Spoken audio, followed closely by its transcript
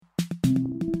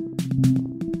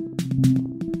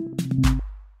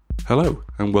Hello,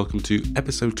 and welcome to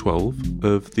episode 12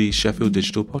 of the Sheffield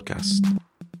Digital Podcast.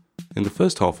 In the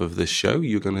first half of this show,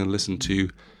 you're going to listen to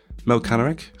Mel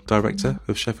Kanarek, Director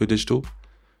of Sheffield Digital,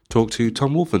 talk to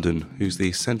Tom Wolfenden, who's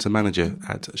the Centre Manager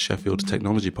at Sheffield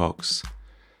Technology Parks.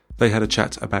 They had a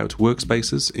chat about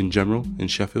workspaces in general in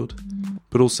Sheffield,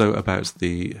 but also about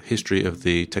the history of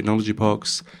the technology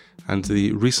parks and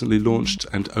the recently launched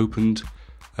and opened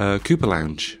Cooper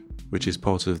Lounge, which is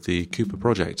part of the Cooper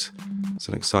project. It's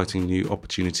an exciting new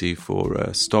opportunity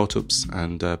for startups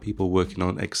and people working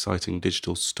on exciting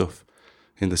digital stuff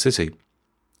in the city.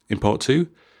 In part 2,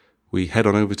 we head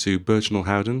on over to Birchnell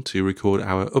Howden to record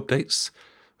our updates,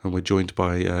 and we're joined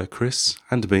by Chris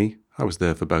and me. I was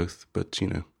there for both, but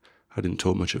I didn't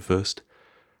talk much at first.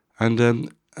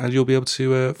 And you'll be able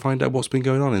to find out what's been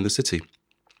going on in the city.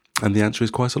 And the answer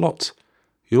is quite a lot.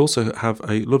 You'll also have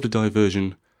a lovely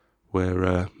diversion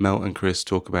where Mel and Chris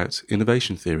talk about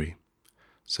innovation theory.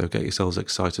 So get yourselves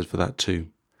excited for that too.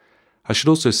 I should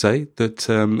also say that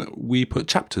we put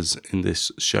chapters in this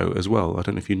show as well. I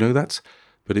don't know if you know that,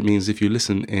 but it means if you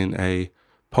listen in a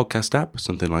podcast app,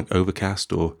 something like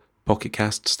Overcast or Pocket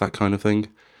Casts, that kind of thing,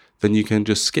 then you can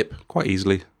just skip quite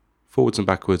easily forwards and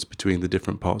backwards between the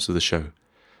different parts of the show,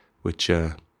 which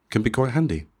can be quite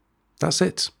handy. That's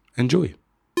it. Enjoy.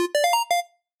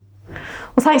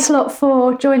 Well, thanks a lot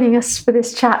for joining us for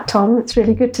this chat, Tom. It's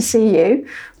really good to see you.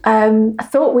 I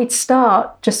thought we'd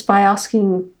start just by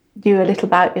asking you a little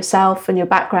about yourself and your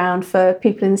background for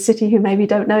people in the city who maybe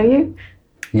don't know you.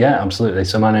 Yeah, absolutely.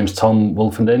 So my name's Tom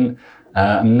Wolfenden.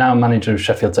 I'm now manager of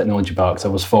Sheffield Technology Parks. I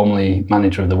was formerly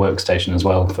manager of the Workstation as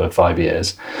well for 5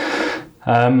 years.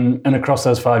 And across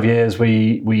those 5 years,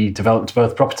 we developed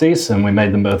both properties and we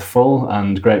made them both full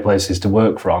and great places to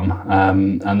work from.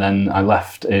 And then I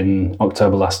left in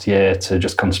October last year to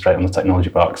just concentrate on the technology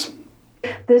parks.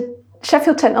 The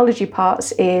Sheffield Technology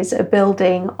Parks is a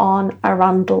building on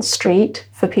Arundel Street.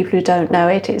 For people who don't know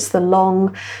it, it's the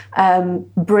long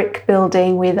brick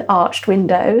building with arched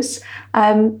windows.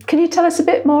 Can you tell us a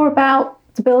bit more about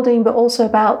the building, but also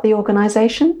about the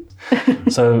organisation?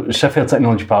 So Sheffield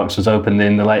Technology Parks was opened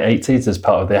in the late 80s as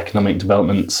part of the economic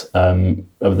development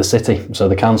of the city. So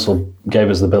the council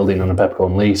gave us the building on a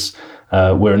peppercorn lease.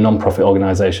 We're a non-profit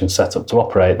organisation set up to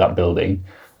operate that building.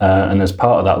 And as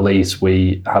part of that lease,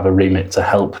 we have a remit to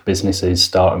help businesses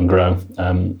start and grow.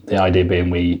 The idea being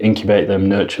we incubate them,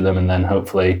 nurture them, and then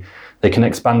hopefully they can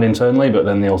expand internally, but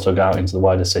then they also go out into the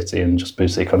wider city and just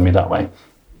boost the economy that way.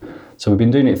 So we've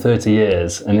been doing it 30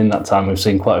 years, and in that time we've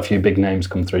seen quite a few big names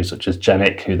come through, such as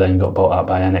Genic, who then got bought out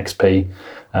by NXP.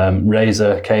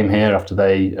 Razer came here after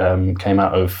they came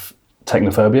out of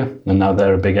Technophobia, and now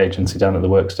they're a big agency down at the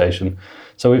Workstation.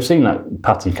 So we've seen that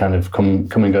pattern kind of come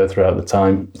and go throughout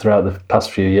the past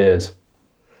few years.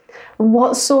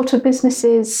 What sort of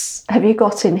businesses have you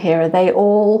got in here? Are they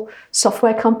all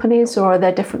software companies, or are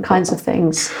there different kinds of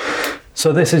things?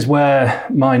 So this is where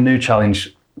my new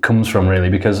challenge comes from, really,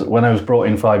 because when I was brought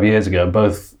in 5 years ago,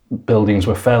 both buildings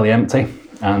were fairly empty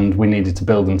and we needed to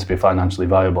build them to be financially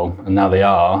viable, and now they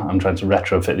are. I'm trying to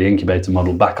retrofit the incubator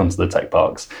model back onto the tech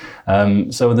parks.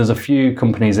 So there's a few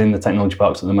companies in the technology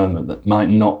parks at the moment that might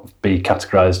not be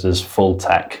categorised as full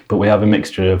tech, but we have a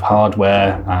mixture of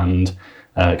hardware and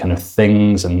kind of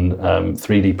things and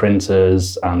 3D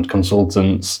printers and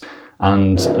consultants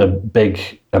and a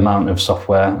big amount of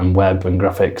software and web and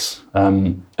graphics,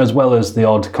 as well as the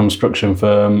odd construction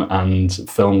firm and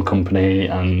film company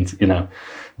and,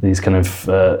 these kind of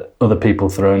other people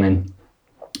thrown in.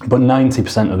 But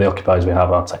 90% of the occupiers we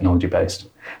have are technology-based.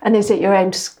 And is it your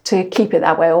aim to keep it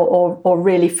that way, or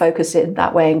really focus it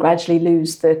that way and gradually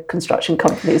lose the construction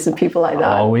companies and people like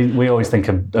that? Oh, we always think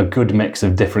a good mix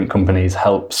of different companies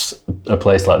helps a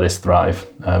place like this thrive.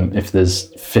 If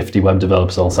there's 50 web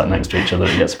developers all sat next to each other,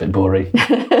 it gets a bit boring.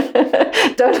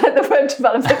 Don't let the web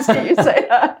developers hear you say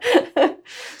that.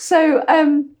 So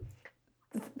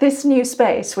this new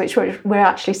space, which we're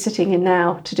actually sitting in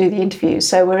now to do the interview,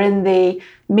 so we're in the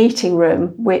meeting room,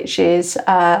 which is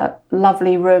a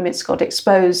lovely room. It's got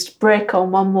exposed brick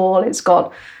on one wall, it's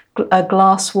got a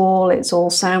glass wall, it's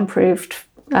all soundproofed.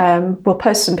 We'll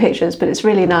post some pictures, but it's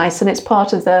really nice and it's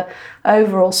part of the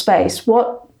overall space.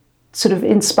 What sort of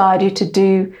inspired you to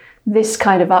do this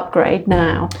kind of upgrade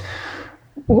now?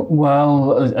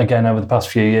 Well, again, over the past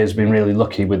few years, we've been really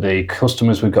lucky with the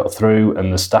customers we've got through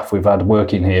and the staff we've had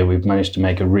working here. We've managed to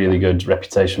make a really good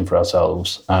reputation for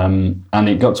ourselves. And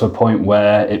it got to a point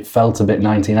where it felt a bit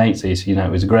 1980s.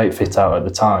 It was a great fit out at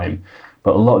the time,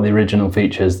 but a lot of the original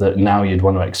features that now you'd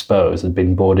want to expose had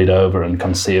been boarded over and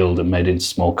concealed and made into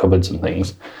small cupboards and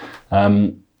things.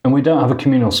 And we don't have a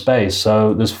communal space.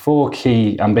 So there's 4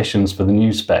 key ambitions for the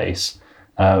new space.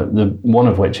 One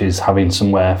of which is having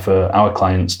somewhere for our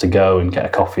clients to go and get a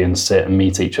coffee and sit and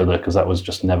meet each other, because that was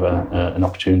just never an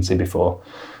opportunity before.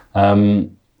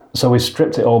 So we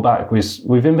stripped it all back.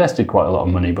 We've invested quite a lot of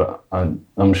money, but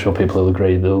I'm sure people will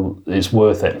agree it's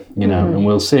worth it, you know. And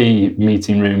we'll see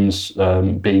meeting rooms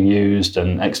being used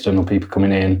and external people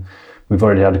coming in. We've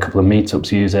already had a couple of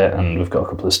meetups use it, and we've got a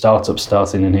couple of startups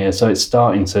starting in here. So it's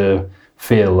starting to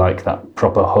feel like that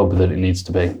proper hub that it needs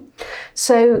to be.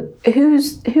 So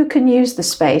who can use the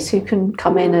space? Who can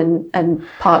come in and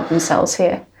park themselves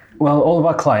here? Well, all of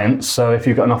our clients. So if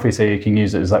you've got an office here, you can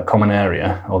use it as that common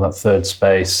area or that third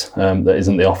space that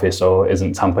isn't the office or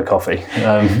isn't Tampa Coffee.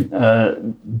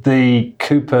 The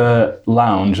Cooper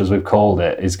Lounge, as we've called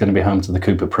it, is going to be home to the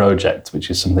Cooper Project,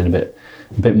 which is something a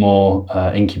bit more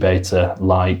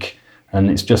incubator-like.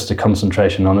 And it's just a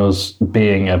concentration on us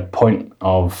being a point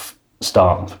of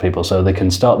start for people, so they can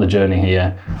start the journey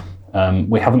here.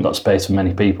 We haven't got space for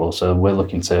many people, so we're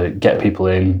looking to get people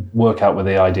in, work out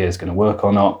whether the idea is going to work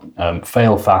or not,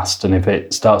 fail fast, and if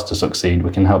it starts to succeed, we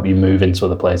can help you move into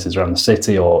other places around the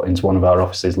city or into one of our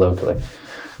offices locally.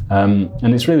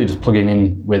 And it's really just plugging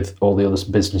in with all the other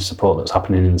business support that's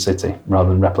happening in the city, rather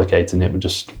than replicating it. We're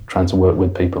just trying to work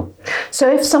with people.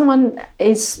 So if someone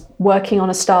is working on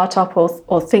a startup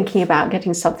or thinking about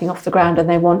getting something off the ground and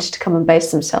they wanted to come and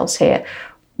base themselves here,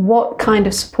 what kind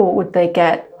of support would they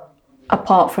get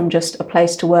apart from just a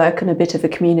place to work and a bit of a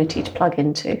community to plug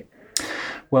into?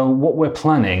 Well, what we're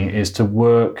planning is to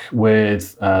work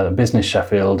with Business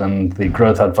Sheffield and the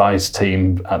Growth Advice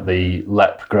team at the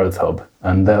LEP Growth Hub,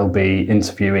 and they'll be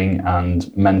interviewing and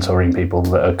mentoring people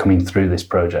that are coming through this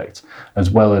project, as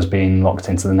well as being locked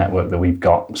into the network that we've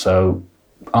got. So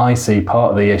I see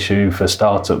part of the issue for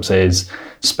startups is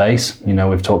space. You know,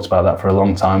 we've talked about that for a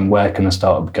long time. Where can a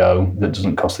startup go that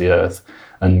doesn't cost the earth?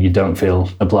 And you don't feel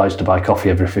obliged to buy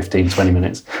coffee every 15, 20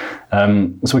 minutes.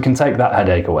 So we can take that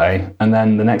headache away. And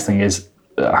then the next thing is,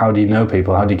 how do you know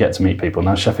people? How do you get to meet people?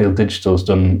 Now, Sheffield Digital's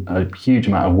done a huge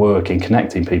amount of work in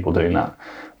connecting people doing that.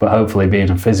 But hopefully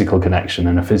being a physical connection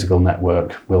and a physical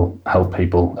network will help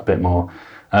people a bit more.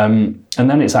 And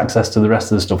then it's access to the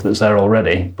rest of the stuff that's there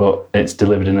already, but it's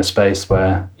delivered in a space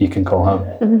where you can call home.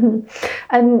 Mm-hmm.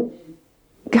 And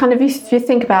kind of if you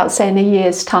think about, say, in a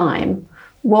year's time,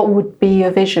 what would be your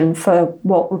vision for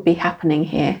what would be happening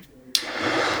here?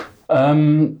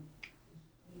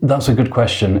 That's a good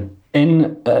question.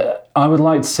 I would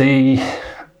like to see,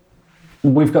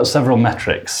 we've got several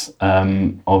metrics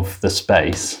of the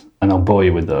space, and I'll bore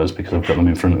you with those because I've got them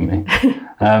in front of me.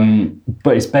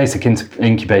 But it's basic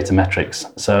incubator metrics.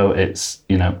 So it's,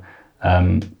 you know,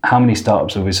 how many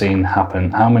startups have we seen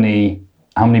happen? How many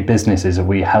businesses have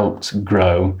we helped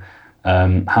grow?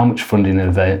 How much funding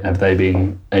have they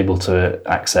been able to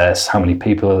access? How many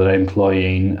people are they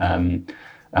employing?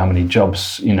 How many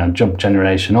jobs, you know, job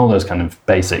generation, all those kind of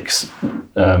basics,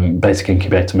 basic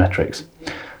incubator metrics.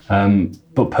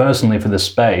 But personally for the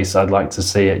space, I'd like to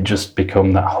see it just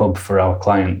become that hub for our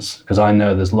clients, because I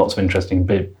know there's lots of interesting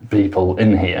people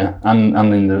in here and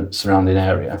in the surrounding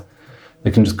area. They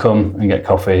can just come and get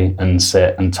coffee and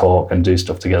sit and talk and do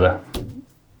stuff together.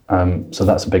 So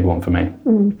that's a big one for me.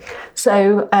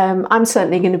 So I'm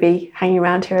certainly going to be hanging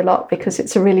around here a lot because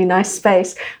it's a really nice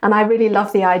space. And I really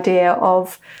love the idea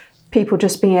of people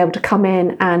just being able to come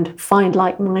in and find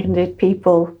like-minded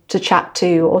people to chat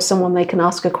to or someone they can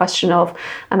ask a question of.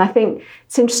 And I think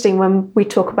it's interesting when we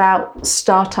talk about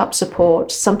startup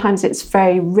support, sometimes it's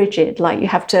very rigid, like you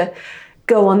have to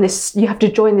go on this, you have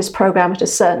to join this program at a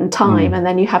certain time and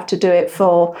then you have to do it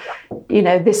for, you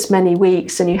know, this many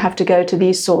weeks and you have to go to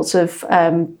these sorts of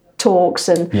talks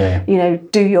and, you know,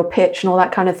 do your pitch and all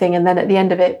that kind of thing. And then at the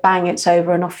end of it, bang, it's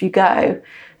over and off you go.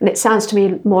 And it sounds to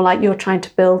me more like you're trying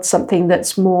to build something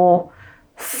that's more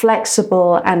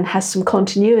flexible and has some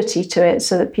continuity to it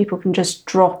so that people can just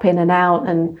drop in and out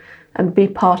and be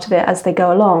part of it as they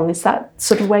go along. Is that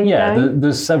sort of where you're going? Yeah,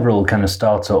 there's several kind of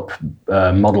startup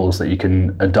models that you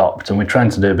can adopt, and we're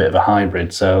trying to do a bit of a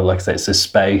hybrid. So like I say, it's a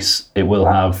space. It will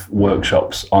have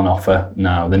workshops on offer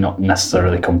now. They're not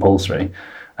necessarily compulsory.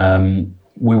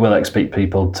 We will expect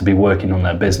people to be working on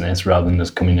their business rather than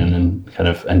just coming in and kind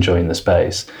of enjoying the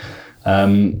space.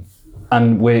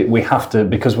 And we have to,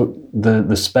 because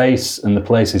the space and the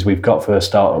places we've got for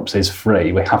startups is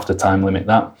free, we have to time limit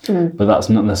that. But that's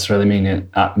not necessarily meaning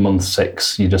at month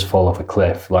 6 you just fall off a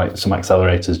cliff. Like some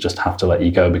accelerators just have to let you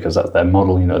go because that's their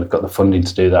model. You know, they've got the funding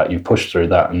to do that. You push through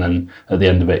that, and then at the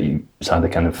end of it, you either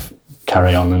kind of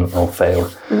carry on or fail.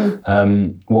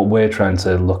 What we're trying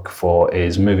to look for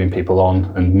is moving people on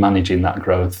and managing that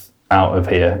growth out of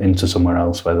here into somewhere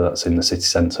else, whether that's in the city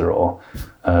centre or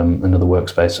another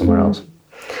workspace somewhere else.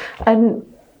 And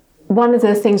one of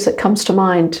the things that comes to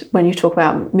mind when you talk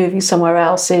about moving somewhere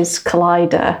else is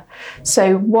Collider.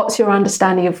 So what's your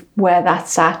understanding of where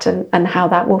that's at and how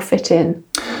that will fit in?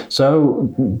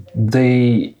 So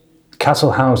the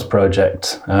Castle House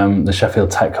project, the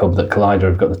Sheffield Tech Hub that Collider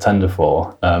have got the tender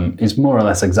for, is more or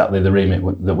less exactly the remit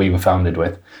that we were founded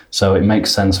with. So it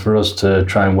makes sense for us to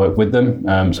try and work with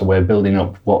them. So we're building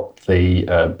up what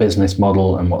the business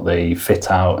model and what they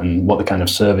fit out and what the kind of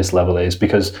service level is,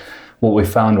 because what we've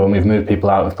found when we've moved people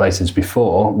out of places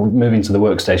before, moving to the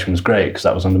workstation was great because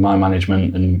that was under my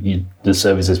management and the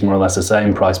service is more or less the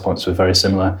same, price points were very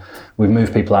similar. We've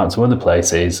moved people out to other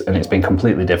places and it's been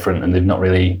completely different and they've not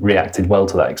really reacted well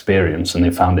to that experience and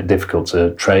they've found it difficult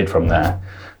to trade from there.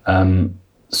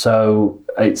 So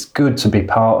it's good to be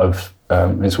part of,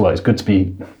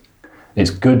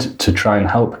 it's good to try and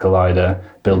help Collider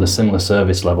build a similar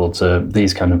service level to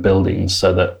these kind of buildings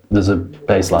so that there's a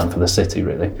baseline for the city,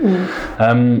 really.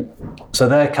 So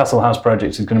their Castle House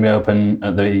project is going to be open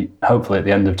hopefully at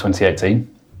the end of 2018.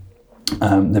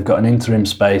 They've got an interim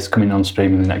space coming on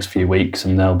stream in the next few weeks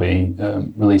and they'll be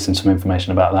releasing some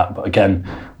information about that. But again,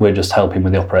 we're just helping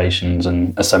with the operations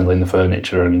and assembling the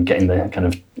furniture and getting the kind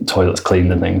of toilets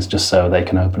cleaned and things just so they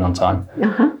can open on time.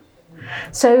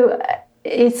 So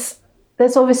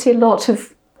there's obviously a lot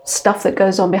of stuff that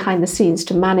goes on behind the scenes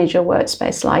to manage a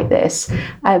workspace like this.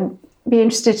 Be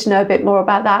interested to know a bit more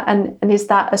about that. And is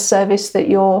that a service that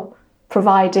you're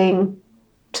providing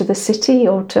to the city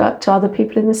or to other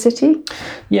people in the city?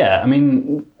 Yeah, I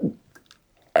mean,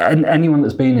 anyone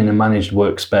that's been in a managed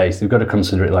workspace, they've got to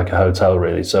consider it like a hotel,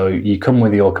 really. So you come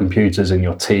with your computers and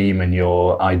your team and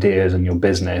your ideas and your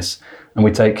business, and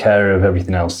we take care of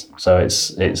everything else. So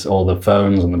it's all the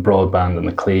phones and the broadband and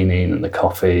the cleaning and the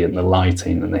coffee and the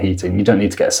lighting and the heating. You don't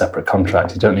need to get a separate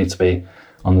contract. You don't need to be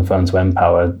on the phone to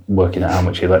Empower working out how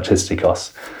much electricity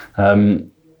costs.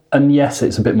 And yes,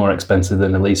 it's a bit more expensive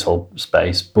than a leasehold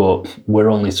space, but we're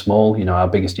only small. You know, our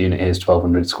biggest unit here is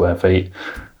 1,200 square feet.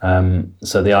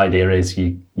 So the idea is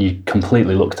you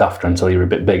completely looked after until you're a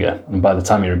bit bigger. And by the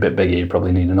time you're a bit bigger, you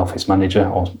probably need an office manager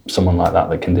or someone like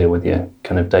that can deal with your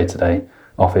kind of day-to-day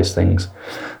office things.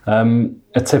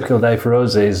 A typical day for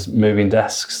us is moving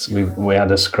desks. We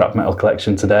had a scrap metal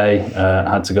collection today.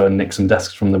 Had to go and nick some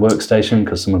desks from the workstation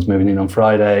because someone's moving in on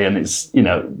Friday. And it's,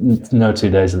 no 2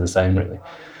 days are the same, really.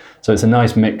 So it's a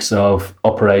nice mix of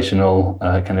operational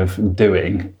kind of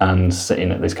doing and sitting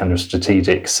at this kind of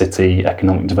strategic city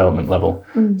economic development level.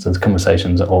 So there's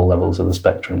conversations at all levels of the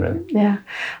spectrum, really. Yeah.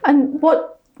 And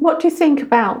what do you think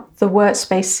about the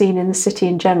workspace scene in the city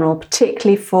in general,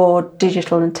 particularly for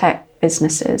digital and tech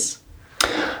businesses?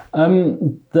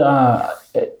 Having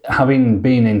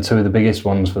been in two of the biggest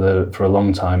ones for a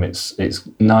long time, it's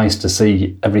nice to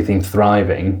see everything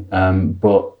thriving,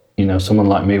 but someone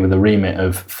like me with a remit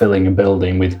of filling a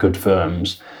building with good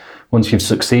firms, once you've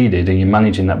succeeded and you're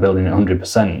managing that building at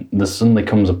 100%, there suddenly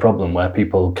comes a problem where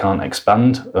people can't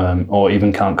expand or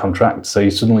even can't contract. So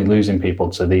you're suddenly losing people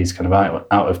to these kind of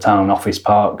out-of-town office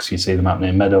parks. You see them out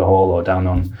near Meadowhall or down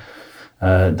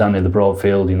near the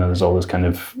Broadfield. There's all this kind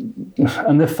of...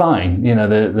 And they're fine.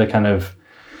 They're kind of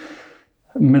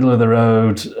middle of the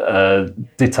road,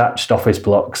 detached office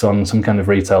blocks on some kind of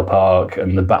retail park,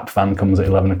 and the BAP van comes at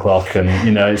 11 o'clock, and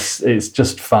it's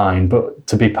just fine. But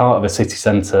to be part of a city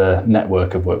centre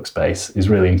network of workspace is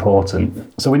really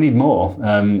important. So we need more.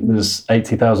 There's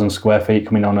 80,000 square feet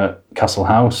coming on at Castle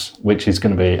House, which is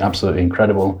going to be absolutely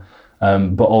incredible.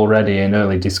 But already in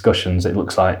early discussions, it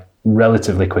looks like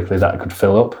relatively quickly that could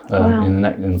fill up in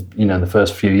the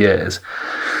first few years.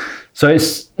 So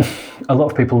it's a lot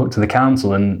of people look to the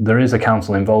council, and there is a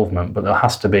council involvement, but there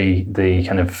has to be the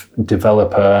kind of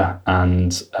developer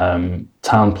and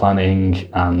town planning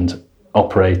and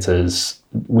operators.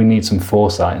 We need some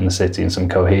foresight in the city and some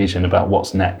cohesion about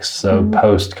what's next. So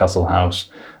post Castle House,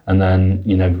 and then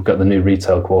we've got the new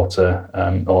retail quarter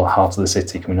or heart of the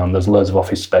city coming on. There's loads of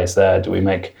office space there. Do we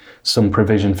make some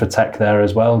provision for tech there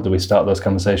as well? Do we start those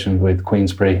conversations with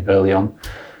Queensbury early on?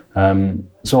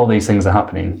 So all these things are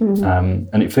happening,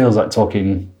 and it feels like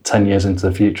talking 10 years into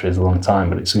the future is a long time,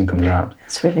 but it soon comes around.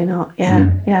 It's really not,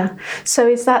 yeah. So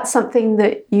is that something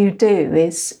that you do,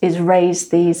 is raise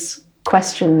these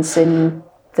questions in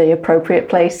the appropriate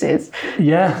places?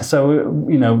 Yeah, so,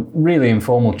 really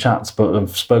informal chats, but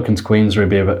I've spoken to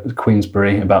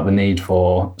Queensbury about the need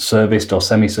for serviced or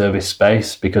semi-serviced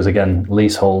space, because again,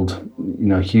 leasehold,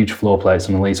 huge floor plates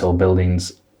on the leasehold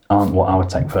buildings aren't what our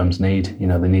tech firms need. You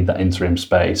know, they need that interim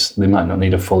space. They might not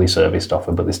need a fully serviced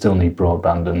offer, but they still need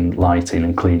broadband and lighting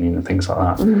and cleaning and things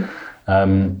like that.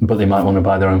 But they might want to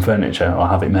buy their own furniture or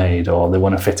have it made, or they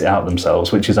want to fit it out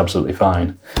themselves, which is absolutely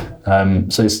fine.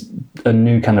 So it's a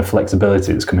new kind of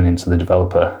flexibility that's coming into the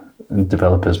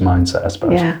developer's mindset, I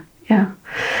suppose. Yeah.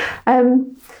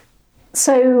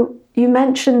 So you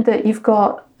mentioned that you've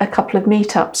got a couple of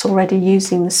meetups already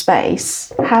using the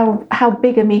space. How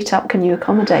big a meetup can you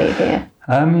accommodate here?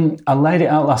 I laid it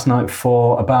out last night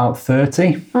for about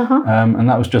 30, and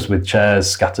that was just with chairs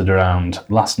scattered around.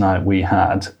 Last night we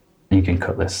had, you can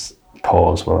cut this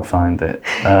pause while I find it.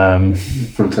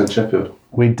 Front End Sheffield.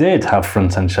 We did have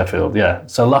Front End Sheffield, yeah.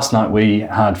 So last night we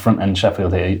had Front End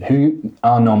Sheffield here, who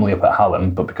are normally up at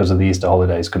Hallam, but because of the Easter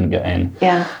holidays couldn't get in.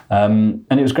 Yeah. And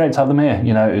it was great to have them here.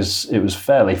 You know, it was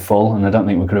fairly full, and I don't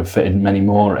think we could have fitted many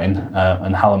more in.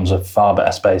 And Hallam's a far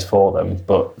better space for them.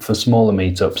 But for smaller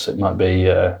meetups, it might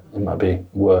be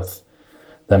worth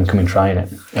them coming trying it.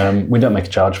 We don't make a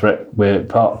charge for it. We're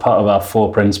part of our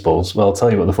 4 principles. Well, I'll tell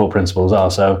you what the 4 principles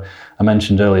are. So I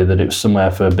mentioned earlier that it was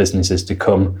somewhere for businesses to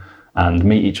come and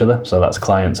meet each other. So that's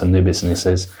clients and new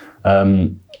businesses.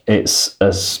 It's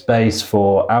a space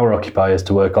for our occupiers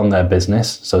to work on their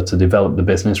business, so to develop the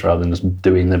business rather than just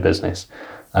doing the business.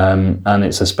 And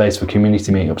it's a space for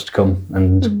community meetups to come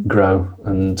and grow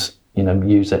and, you know,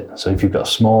 use it. So if you've got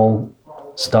a small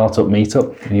startup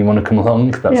meetup and you want to come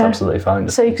along, that's absolutely fine.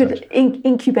 So you could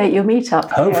incubate your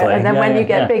meetup here, hopefully, and then when you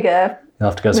get bigger, you'll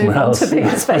have to go somewhere else. To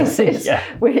bigger spaces,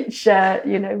 which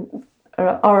you know,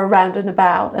 are around and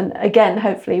about. And again,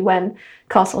 hopefully when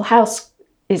Castle House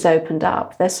is opened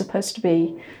up, there's supposed to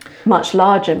be much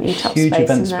larger meetup Huge space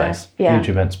event in there. space. Huge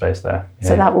event space there.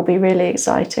 So that will be really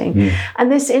exciting.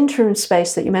 And this interim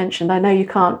space that you mentioned, I know you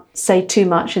can't say too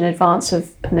much in advance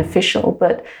of an official,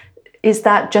 but is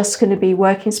that just going to be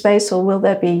working space, or will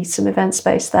there be some event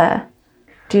space there?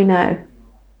 Do you know?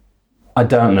 I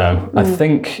don't know. I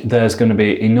think there's going to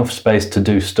be enough space to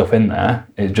do stuff in there.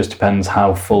 It just depends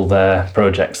how full their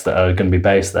projects that are going to be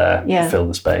based there fill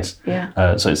the space.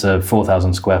 Yeah. So it's a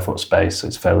 4,000 square foot space, so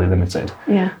it's fairly limited.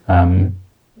 Yeah. But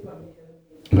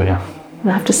yeah.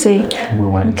 We'll have to see.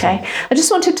 We'll wait. Okay. I just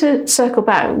wanted to circle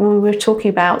back when we were talking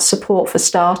about support for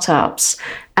startups,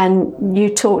 and you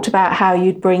talked about how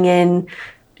you'd bring in,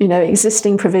 you know,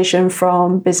 existing provision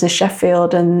from Business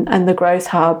Sheffield and the Growth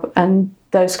Hub and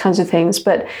those kinds of things.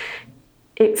 But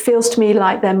it feels to me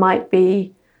like there might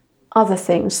be other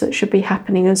things that should be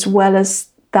happening as well as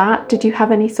that. Did you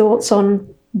have any thoughts on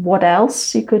what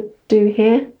else you could do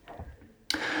here?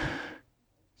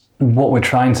 What we're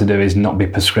trying to do is not be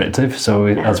prescriptive. So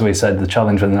as we said, the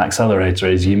challenge with an accelerator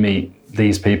is you meet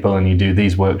these people and you do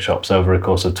these workshops over a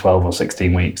course of 12 or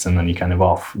 16 weeks and then you're kind of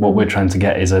off. What we're trying to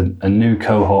get is a new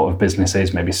cohort of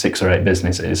businesses, maybe 6 or 8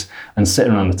 businesses, and sit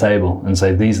around the table and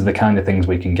say, these are the kind of things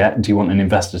we can get. Do you want an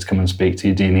investor to come and speak to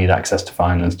you? Do you need access to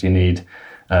finance? Do you need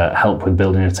help with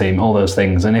building a team? All those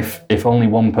things. And if only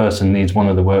one person needs one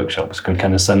of the workshops, can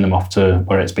kind of send them off to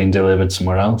where it's been delivered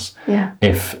somewhere else. Yeah.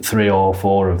 If 3 or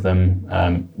 4 of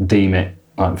them deem it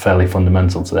like fairly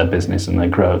fundamental to their business and their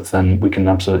growth, then we can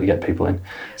absolutely get people in.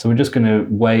 So we're just going to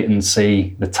wait and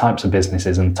see the types of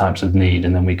businesses and types of need,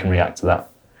 and then we can react to that.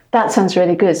 That sounds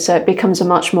really good. So it becomes a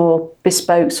much more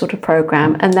bespoke sort of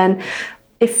program. And then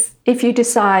if you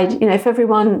decide, you know, if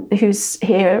everyone who's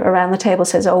here around the table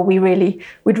says, oh, we'd really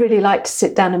like to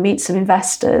sit down and meet some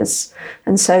investors,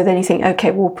 and so then you think, okay,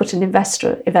 we'll put an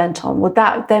investor event on, would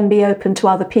that then be open to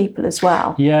other people as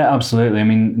well? Yeah, absolutely. I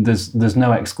mean, there's no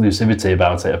exclusivity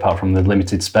about it apart from the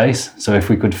limited space. So if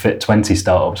we could fit 20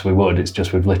 startups, we would. It's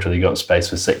just we've literally got space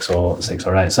for 6 or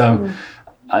 8. So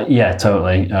yeah,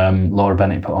 totally. Laura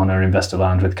Bennett put on her investor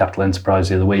lounge with Capital Enterprise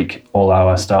the other week. All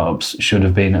our startups should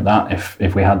have been at that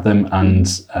if we had them. And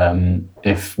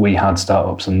if we had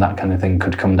startups and that kind of thing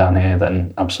could come down here,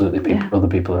 then absolutely other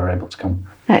people are able to come.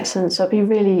 Excellent. So it'll be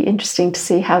really interesting to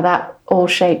see how that all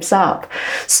shapes up.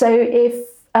 So if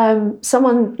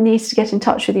someone needs to get in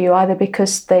touch with you, either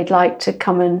because they'd like to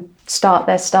come and start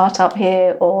their startup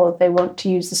here, or they want to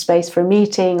use the space for a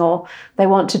meeting, or they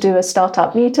want to do a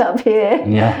startup meetup here,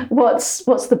 what's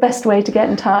the best way to get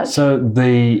in touch? So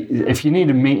if you need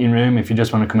a meeting room, if you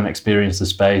just want to come and experience the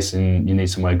space and you need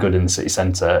somewhere good in the city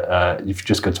centre, if you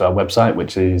just go to our website,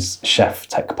 which is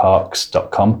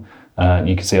cheftechparks.com,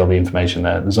 you can see all the information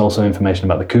there. There's also information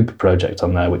about the Cooper project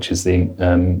on there, which is the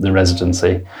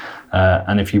residency.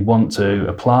 And if you want to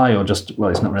apply, or just, well,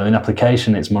 it's not really an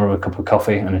application, it's more of a cup of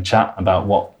coffee and a chat about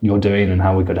what you're doing and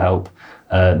how we could help,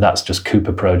 that's just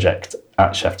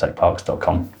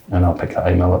cooperproject@cheftechparks.com, and I'll pick that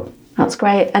email up. That's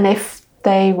great. And if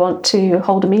they want to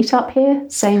hold a meetup here,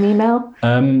 same email?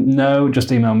 No,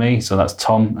 just email me. So that's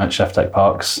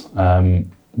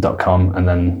tom@sheftechparks.com, and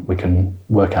then we can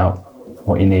work out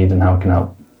what you need and how we can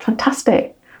help.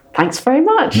 Fantastic. Thanks very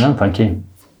much. No, thank you.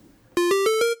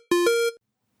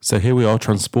 So here we are,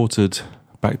 transported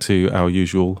back to our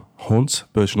usual haunt,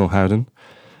 Burchenall Howden.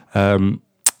 And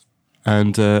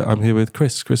I'm here with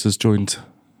Chris. Chris has joined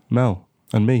Mel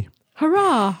and me.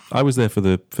 Hurrah! I was there for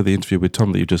the interview with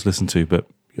Tom that you just listened to, but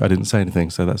I didn't say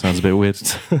anything, so that sounds a bit weird.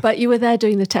 But you were there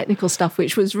doing the technical stuff,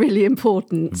 which was really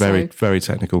important. Very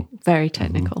technical. Very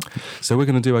technical. So we're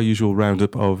going to do our usual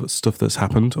roundup of stuff that's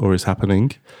happened or is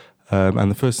happening. And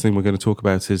the first thing we're going to talk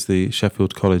about is the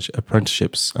Sheffield College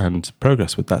apprenticeships and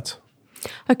progress with that.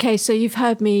 Okay, so you've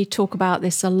heard me talk about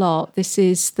this a lot. This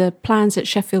is the plans at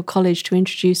Sheffield College to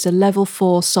introduce a Level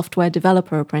 4 software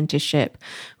developer apprenticeship.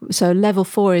 So Level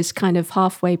 4 is kind of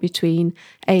halfway between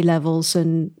A-levels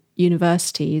and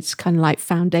university. It's kind of like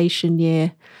foundation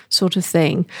year sort of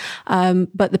thing.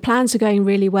 But the plans are going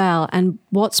really well. And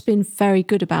what's been very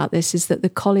good about this is that the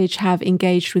college have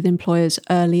engaged with employers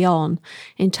early on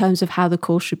in terms of how the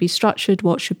course should be structured,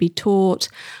 what should be taught,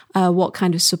 what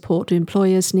kind of support do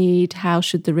employers need, how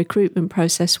should the recruitment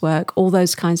process work, all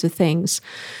those kinds of things.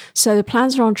 So the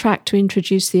plans are on track to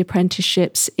introduce the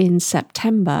apprenticeships in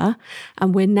September.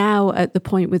 And we're now at the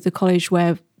point with the college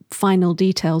where final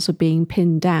details are being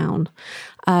pinned down.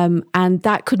 And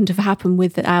that couldn't have happened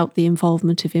without the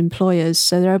involvement of employers.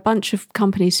 So there are a bunch of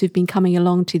companies who've been coming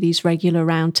along to these regular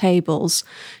round tables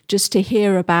just to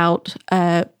hear about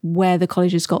where the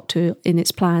college has got to in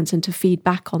its plans and to feed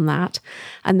back on that.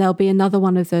 And there'll be another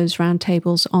one of those round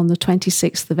tables on the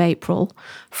 26th of April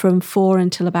from 4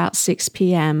 until about 6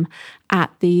 p.m.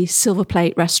 at the Silver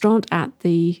Plate restaurant at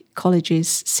the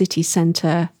college's city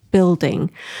centre building.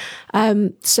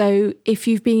 So if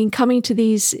you've been coming to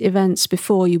these events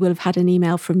before, you will have had an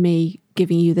email from me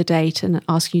giving you the date and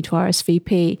asking you to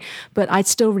RSVP. But I'd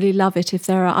still really love it if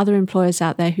there are other employers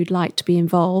out there who'd like to be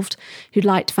involved, who'd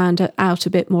like to find out a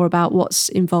bit more about what's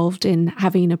involved in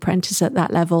having an apprentice at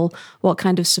that level, what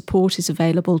kind of support is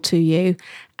available to you,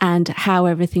 and how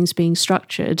everything's being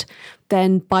structured,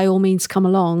 then by all means come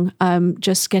along.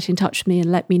 Just get in touch with me and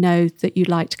let me know that you'd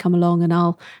like to come along and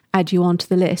I'll add you onto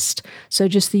the list. So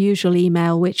just the usual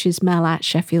email, which is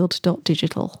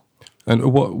mel@sheffield.digital.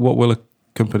 And what will a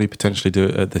company potentially do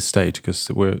at this stage? Because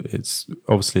it's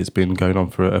been going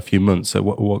on for a few months. So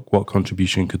what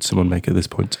contribution could someone make at this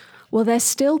point? Well, they're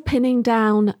still pinning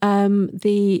down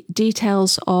the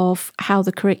details of how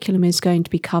the curriculum is going to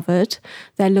be covered.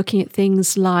 They're looking at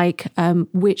things like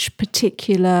which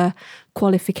particular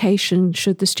qualification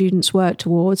should the students work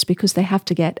towards, because they have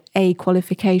to get a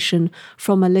qualification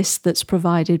from a list that's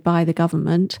provided by the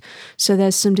government. So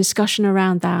there's some discussion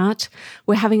around that.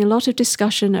 We're having a lot of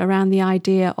discussion around the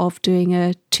idea of doing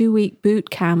a 2-week boot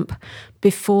camp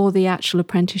before the actual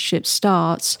apprenticeship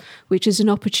starts, which is an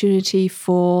opportunity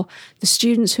for the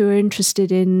students who are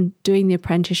interested in doing the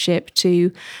apprenticeship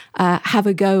to have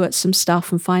a go at some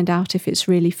stuff and find out if it's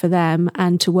really for them,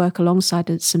 and to work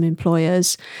alongside some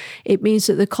employers. It means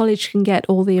that the college can get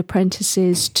all the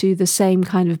apprentices to the same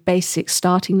kind of basic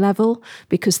starting level,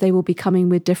 because they will be coming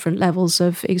with different levels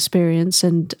of experience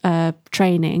and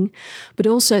training. But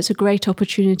also it's a great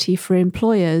opportunity for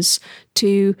employers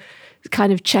to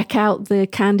kind of check out the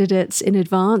candidates in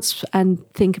advance and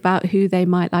think about who they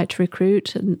might like to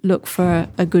recruit and look for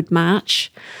a good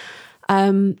match.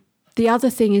 The other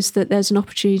thing is that there's an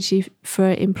opportunity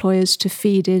for employers to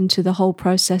feed into the whole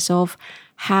process of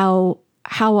how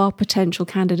are potential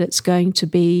candidates going to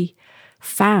be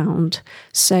found.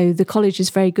 So the college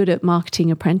is very good at marketing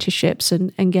apprenticeships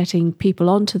and getting people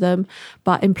onto them,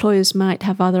 but employers might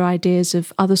have other ideas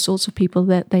of other sorts of people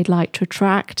that they'd like to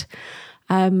attract.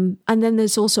 And then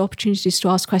there's also opportunities to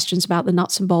ask questions about the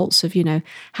nuts and bolts of,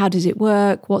 how does it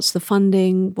work? What's the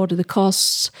funding? What are the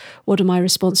costs? What are my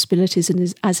responsibilities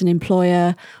as an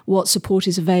employer? What support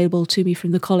is available to me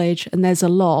from the college? And there's a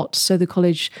lot. So the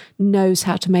college knows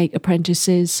how to make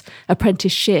apprenticeships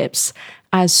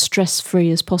as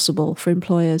stress-free as possible for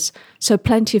employers. So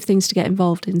plenty of things to get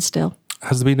involved in still.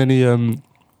 Has there been any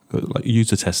like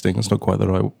user testing? That's not quite the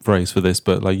right phrase for this,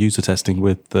 but like user testing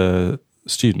with the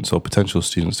students or potential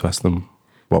students to ask them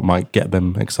what might get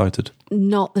them excited?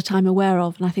 Not that I'm aware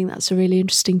of, and I think that's a really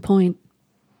interesting point.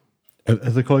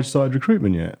 Has the college started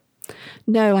recruitment yet?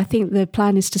 No, I think the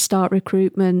plan is to start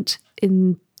recruitment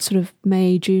in sort of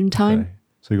May, June time. Okay.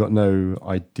 So you've got no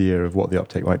idea of what the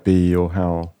uptake might be or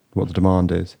what the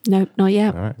demand is? No, not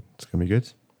yet. All right, it's going to be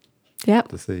good. Yep.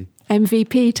 To see.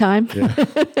 MVP time. Yeah.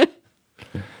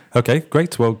 Okay,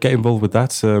 great. Well, get involved with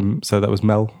that. So that was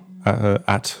Mel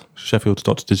at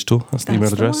sheffield.digital. That's the email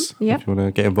That's the address one, yep. if you want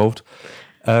to get involved.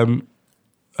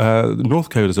 North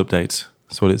Coders update.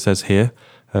 That's what it says here.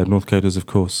 North Coders, of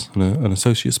course, an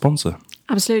associate sponsor.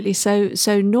 Absolutely.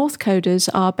 So North Coders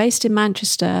are based in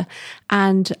Manchester,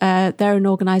 and they're an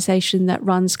organisation that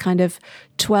runs kind of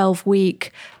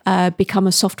 12-week become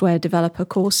a software developer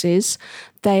courses.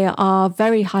 They are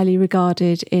very highly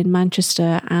regarded in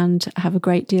Manchester and have a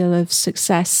great deal of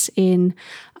success in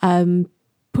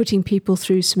putting people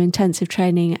through some intensive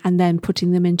training and then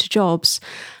putting them into jobs.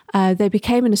 They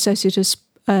became an associate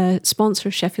sponsor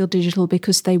of Sheffield Digital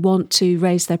because they want to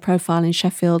raise their profile in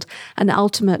Sheffield and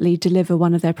ultimately deliver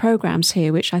one of their programs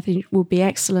here, which I think will be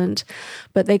excellent.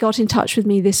 But they got in touch with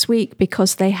me this week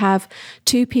because they have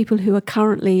 2 people who are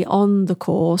currently on the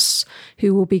course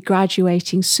who will be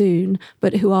graduating soon,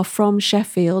 but who are from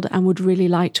Sheffield and would really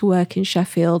like to work in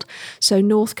Sheffield. So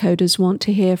North Coders want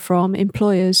to hear from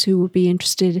employers who would be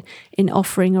interested in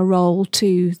offering a role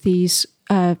to these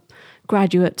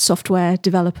graduate software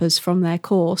developers from their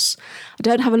course. I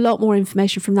don't have a lot more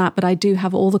information from that, but I do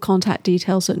have all the contact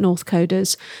details at North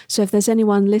Coders. So if there's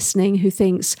anyone listening who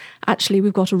thinks, actually,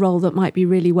 we've got a role that might be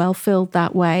really well filled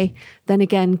that way, then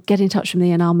again, get in touch with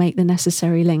me and I'll make the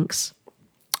necessary links.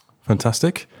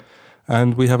 Fantastic.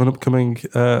 And we have an upcoming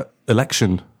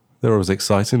election. They're always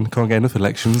exciting. Can't get enough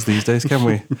elections these days, can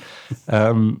we?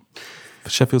 For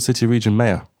Sheffield City Region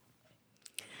Mayor.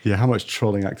 Yeah, how much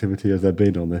trolling activity has there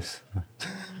been on this?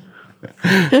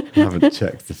 I haven't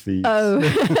checked the feed. Oh,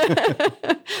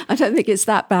 I don't think it's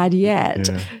that bad yet.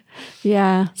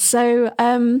 Yeah. So,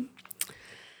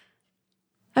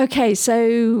 okay,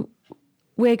 so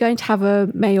we're going to have a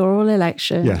mayoral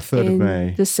election. Yeah, 3rd of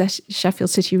May. The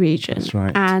Sheffield City region. That's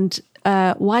right. And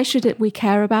why should we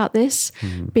care about this?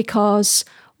 Because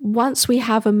once we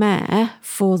have a mayor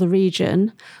for the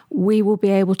region, we will be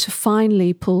able to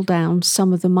finally pull down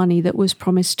some of the money that was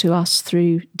promised to us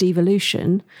through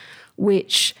devolution,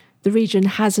 which the region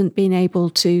hasn't been able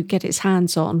to get its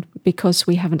hands on because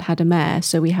we haven't had a mayor,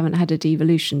 so we haven't had a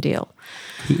devolution deal.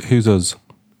 Who's us?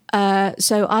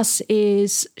 So us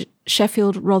is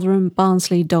Sheffield, Rotherham,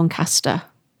 Barnsley, Doncaster.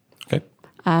 Okay.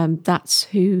 That's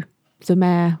who the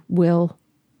mayor will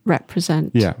represent.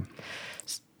 Yeah.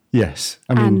 Yes.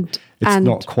 I mean, it's and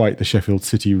not quite the Sheffield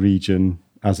City region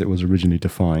as it was originally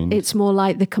defined. It's more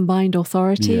like the combined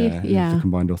authority. Yeah. The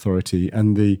combined authority.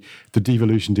 And the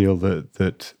devolution deal that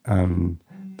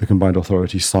the combined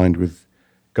authority signed with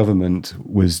government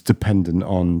was dependent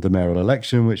on the mayoral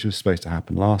election, which was supposed to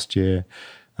happen last year.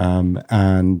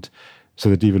 And so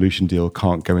the devolution deal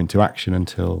can't go into action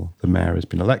until the mayor has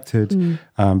been elected.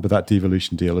 But that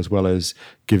devolution deal, as well as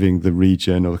giving the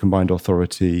region or the combined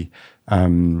authority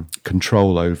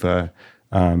control over,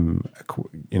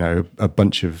 a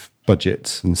bunch of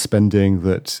budgets and spending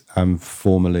that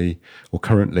formally or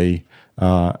currently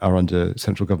are under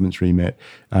central government's remit.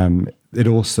 It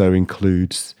also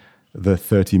includes the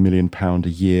 £30 million a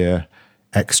year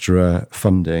extra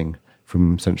funding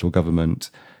from central government,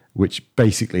 which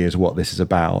basically is what this is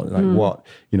about.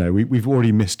 We've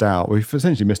already missed out. We've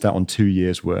essentially missed out on 2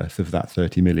 years' worth of that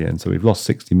 30 million. So we've lost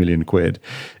 60 million quid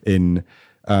in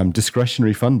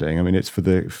discretionary funding. I mean, it's for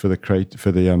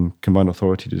the combined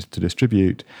authority to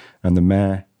distribute, and the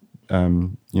mayor,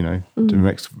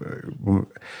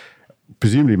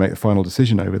 presumably make the final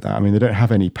decision over that. I mean, they don't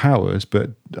have any powers,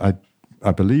 but I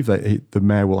believe that the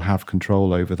mayor will have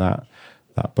control over that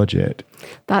budget.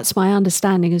 That's my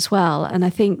understanding as well. And I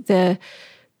think the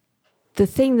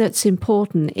thing that's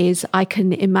important is I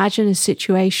can imagine a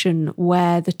situation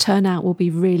where the turnout will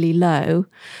be really low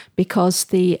because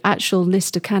the actual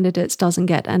list of candidates doesn't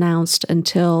get announced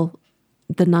until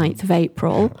the 9th of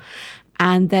April.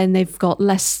 And then they've got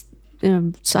less,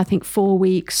 so I think 4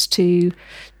 weeks to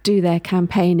do their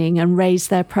campaigning and raise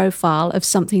their profile of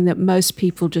something that most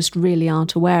people just really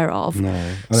aren't aware of. No,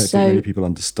 I don't think many people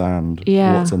understand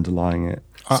what's underlying it.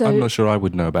 I'm not sure I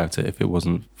would know about it if it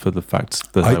wasn't for the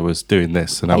fact that I was doing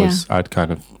this, and I'd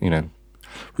kind of,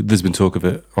 there's been talk of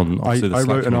it on. I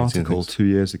wrote an article 2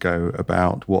 years ago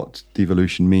about what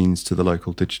devolution means to the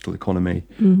local digital economy,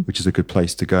 which is a good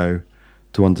place to go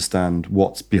to understand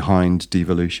what's behind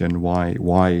devolution,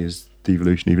 why is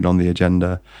devolution even on the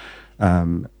agenda,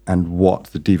 and what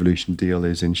the devolution deal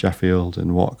is in Sheffield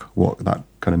and what that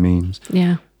kind of means.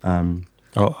 Yeah.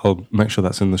 I'll make sure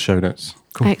that's in the show notes.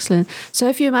 Cool. Excellent. So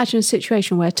if you imagine a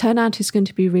situation where turnout is going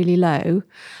to be really low,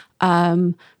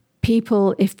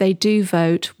 people, if they do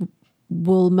vote,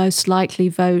 will most likely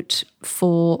vote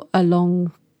for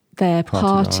along their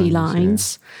party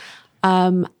lines.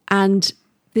 Yeah. And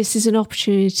this is an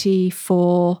opportunity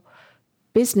for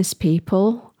business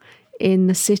people in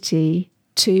the city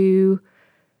to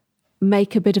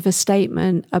make a bit of a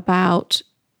statement about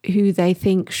who they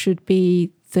think should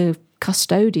be the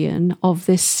custodian of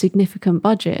this significant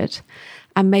budget,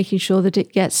 and making sure that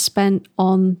it gets spent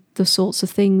on the sorts of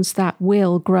things that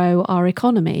will grow our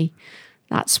economy.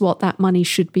 That's what that money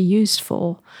should be used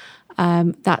for.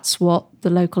 That's what the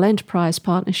local enterprise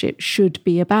partnership should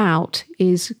be about,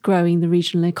 is growing the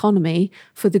regional economy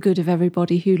for the good of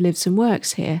everybody who lives and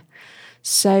works here.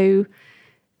 So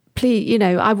please,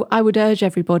 I would urge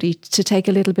everybody to take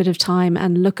a little bit of time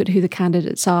and look at who the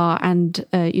candidates are and,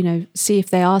 see if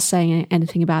they are saying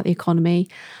anything about the economy.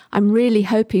 I'm really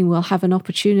hoping we'll have an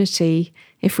opportunity,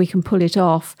 if we can pull it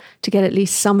off, to get at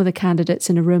least some of the candidates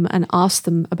in a room and ask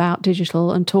them about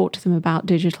digital and talk to them about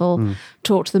digital,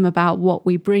 talk to them about what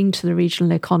we bring to the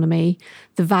regional economy,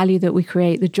 the value that we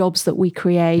create, the jobs that we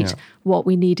create, what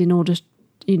we need in order,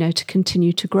 to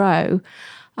continue to grow.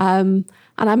 And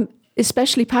I'm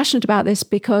especially passionate about this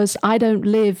because I don't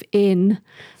live in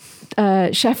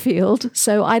Sheffield,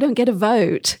 so I don't get a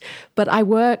vote, but I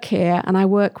work here and I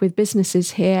work with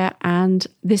businesses here, and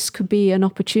this could be an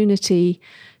opportunity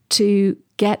to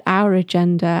get our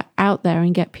agenda out there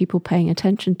and get people paying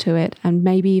attention to it, and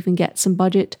maybe even get some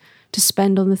budget to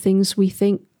spend on the things we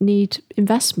think need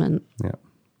investment. Yeah.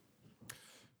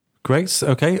 Great.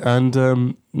 Okay.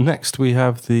 And next we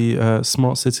have the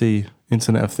Smart City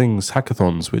Internet of Things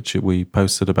hackathons, which we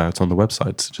posted about on the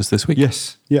website just this week.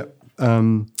 Yes. Yeah.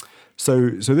 So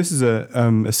this is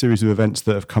a series of events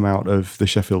that have come out of the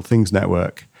Sheffield Things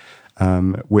Network,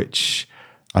 which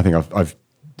I think I've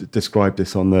described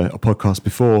this on the podcast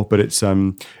before, but it's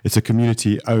a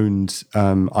community-owned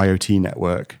IoT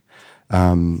network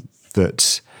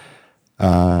that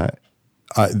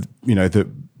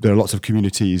there are lots of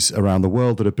communities around the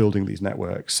world that are building these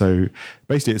networks. So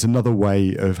basically, it's another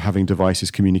way of having devices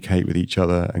communicate with each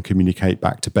other and communicate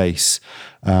back to base,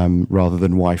 rather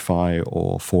than Wi-Fi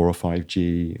or 4 or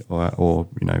 5G or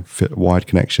wired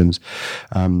connections.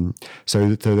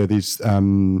 So there are these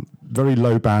very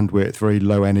low bandwidth, very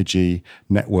low energy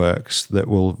networks that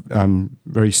will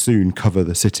very soon cover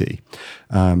the city.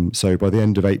 So by the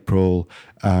end of April,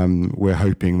 we're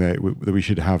hoping that we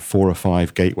should have 4 or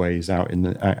 5 gateways out in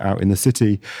the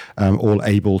city, all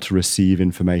able to receive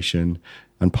information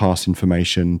and pass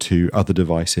information to other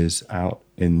devices out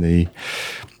in the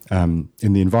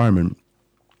environment.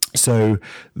 So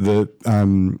the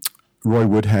Roy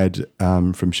Woodhead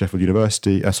from Sheffield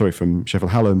University, from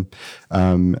Sheffield Hallam,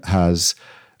 has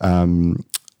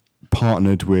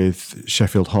partnered with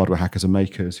Sheffield Hardware Hackers and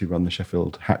Makers, who run the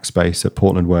Sheffield Hackspace at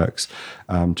Portland Works,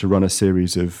 to run a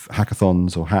series of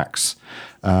hackathons or hacks,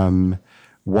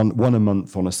 one a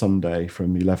month on a Sunday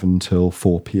from 11 till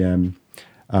 4 p.m.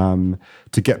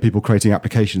 To get people creating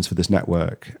applications for this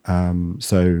network.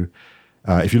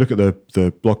 If you look at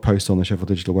the blog post on the Sheffield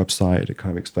Digital website, it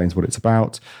kind of explains what it's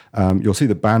about. You'll see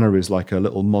the banner is like a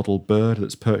little model bird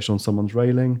that's perched on someone's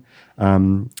railing.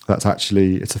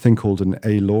 It's a thing called an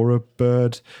A-LoRa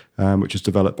bird, which is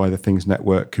developed by the Things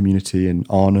Network community in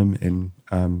Arnhem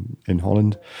in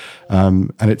Holland,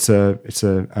 and it's a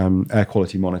air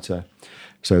quality monitor.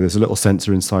 So there's a little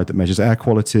sensor inside that measures air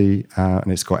quality,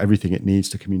 and it's got everything it needs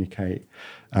to communicate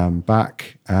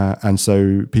back. And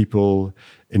so people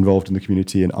involved in the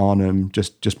community in Arnhem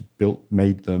just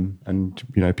made them, and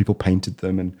people painted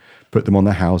them and put them on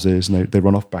their houses, and they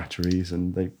run off batteries,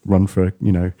 and they run for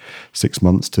 6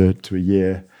 months to a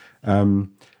year.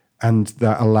 And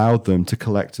that allowed them to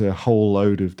collect a whole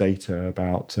load of data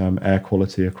about air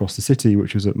quality across the city,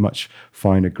 which was at much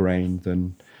finer grain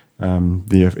than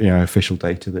the official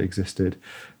data that existed.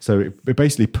 So it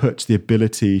basically puts the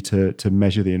ability to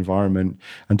measure the environment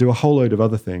and do a whole load of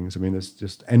other things. I mean, there's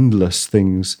just endless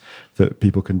things that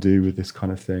people can do with this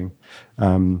kind of thing.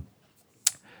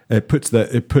 It puts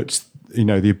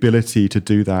the ability to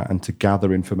do that and to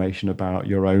gather information about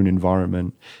your own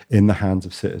environment in the hands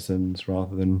of citizens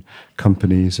rather than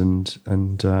companies and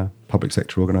public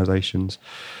sector organisations.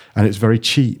 And it's very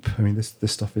cheap. I mean, this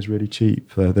stuff is really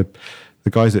cheap. The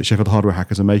guys at Sheffield Hardware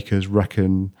Hackers and Makers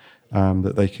reckon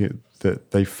that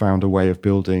they found a way of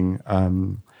building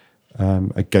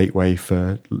a gateway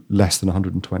for less than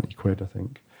 120 quid, I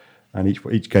think. And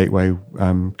each gateway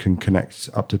can connect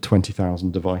up to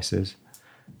 20,000 devices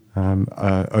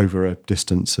over a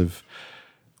distance of,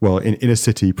 in a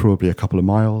city, probably a couple of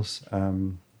miles.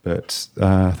 But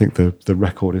I think the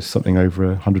record is something over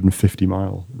 150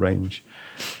 mile range.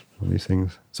 These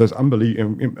things. So it's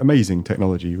amazing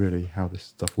technology, really, how this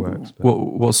stuff works.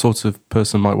 What sort of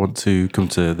person might want to come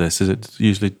to this? Is it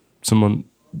usually someone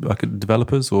like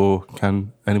developers, or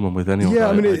can anyone with any? Yeah,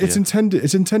 I mean, idea?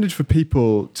 it's intended for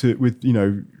people with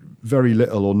very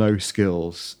little or no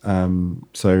skills. So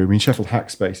I mean, Sheffield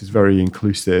Hackspace is very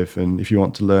inclusive, and if you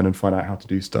want to learn and find out how to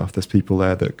do stuff, there's people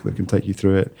there that can take you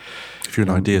through it. If you're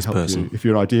an ideas person, if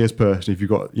you're an ideas person, if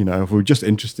you've got if we're just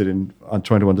interested in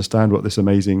trying to understand what this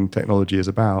amazing technology is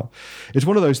about, it's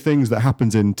one of those things that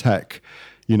happens in tech.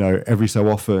 Every so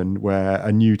often, where a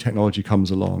new technology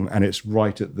comes along and it's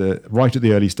right at the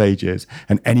early stages,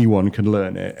 and anyone can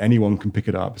learn it, anyone can pick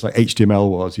it up. It's like HTML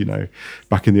was,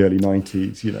 back in the early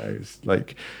 90s. It's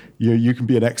like you can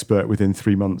be an expert within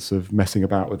 3 months of messing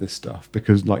about with this stuff,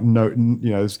 because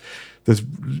there's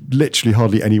literally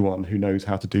hardly anyone who knows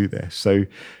how to do this. So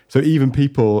even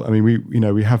people, I mean,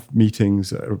 we have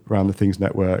meetings around the Things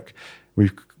Network.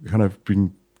 We've kind of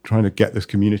been trying to get this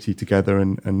community together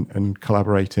and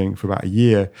collaborating for about a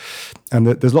year, and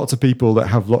there's lots of people that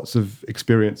have lots of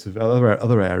experience of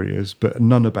other areas, but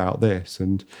none about this,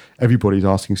 and everybody's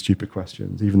asking stupid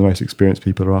questions. Even the most experienced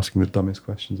people are asking the dumbest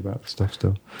questions about this stuff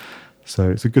still. So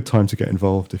it's a good time to get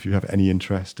involved if you have any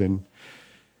interest in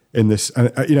this.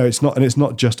 And it's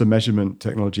not just a measurement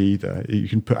technology either. You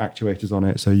can put actuators on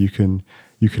it, so you can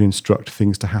instruct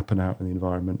things to happen out in the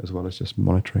environment as well as just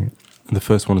monitoring it. And the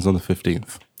first one is on the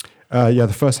 15th.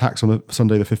 The first hack's on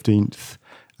Sunday the 15th.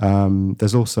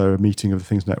 There's also a meeting of the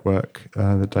Things Network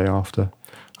the day after.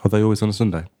 Are they always on a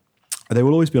Sunday? They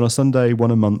will always be on a Sunday,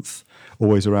 one a month,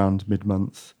 always around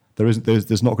mid-month.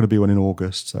 There's not going to be one in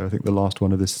August, so I think the last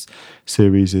one of this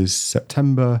series is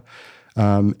September.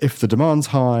 If the demand's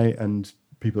high and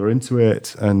people are into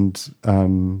it, and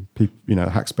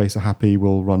Hackspace are happy,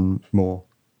 we'll run more.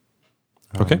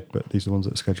 Okay, but these are the ones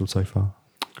that are scheduled so far.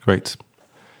 Great.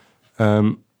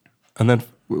 And then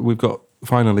we've got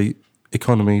finally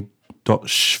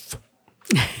economy.shf.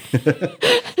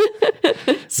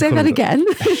 Say that again.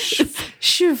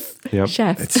 Shf. Yep.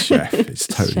 Chef. It's chef. It's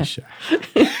totally chef.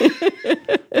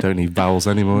 Don't need vowels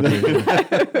anymore, do you?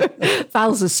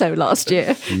 Vowels are so last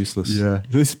year. Useless. Yeah.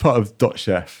 This is part of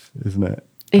 .chef, isn't it?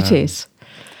 It is.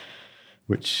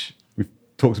 Which we've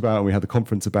talked about and we had the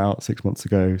conference about 6 months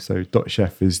ago. So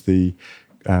 .chef is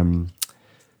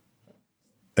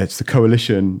it's the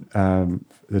coalition,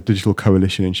 the digital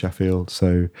coalition in Sheffield.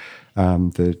 So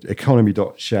the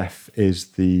economy.chef is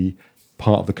the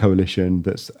part of the coalition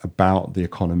that's about the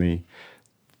economy,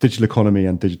 digital economy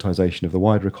and digitization of the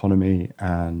wider economy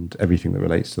and everything that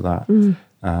relates to that.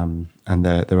 And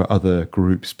there are other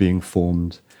groups being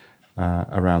formed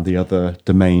around the other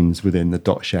domains within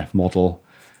the .chef model.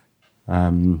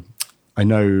 I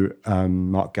know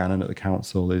Mark Gannon at the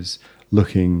council is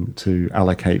looking to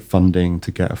allocate funding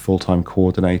to get a full-time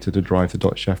coordinator to drive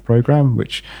the .chef program,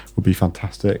 which would be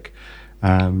fantastic.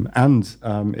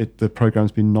 The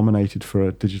program's been nominated for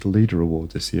a Digital Leader Award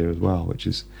this year as well, which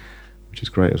is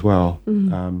great as well.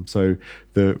 So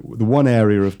the one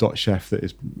area of .chef that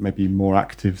is maybe more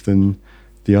active than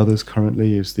the others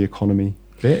currently is the economy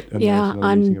bit. And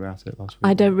meeting about it last week.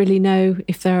 I don't really know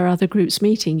if there are other groups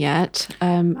meeting yet.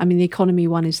 The economy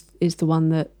one is the one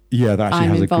that that actually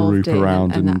has a group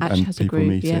around and people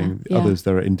meeting. Yeah. Others,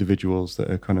 there are individuals that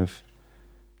are kind of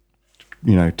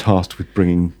tasked with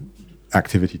bringing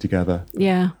activity together.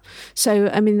 Yeah. So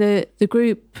the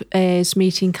group is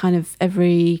meeting kind of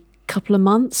every couple of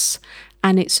months,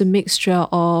 and it's a mixture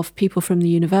of people from the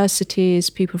universities,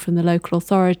 people from the local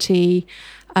authority,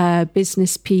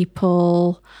 business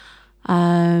people,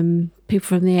 people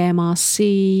from the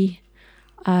AMRC,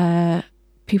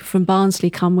 people from Barnsley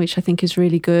come, which I think is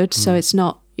really good. So it's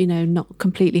not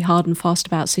completely hard and fast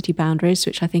about city boundaries,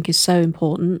 which I think is so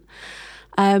important.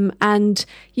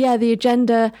 The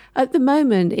agenda at the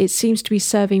moment, it seems to be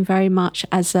serving very much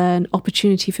as an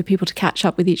opportunity for people to catch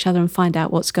up with each other and find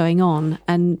out what's going on.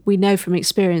 And we know from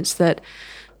experience that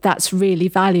that's really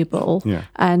valuable,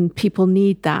 and people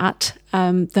need that.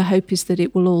 The hope is that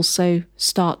it will also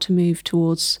start to move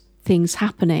towards things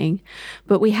happening.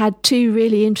 But we had two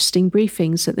really interesting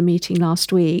briefings at the meeting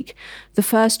last week. The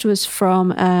first was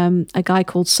from a guy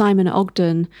called Simon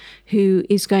Ogden, who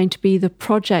is going to be the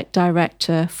project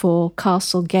director for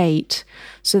Castle Gate.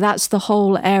 So that's the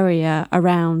whole area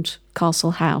around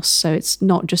Castle House. So it's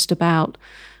not just about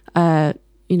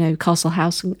Castle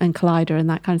House and Collider and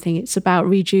that kind of thing. It's about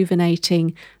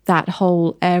rejuvenating that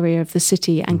whole area of the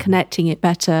city and connecting it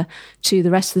better to the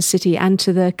rest of the city and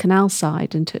to the canal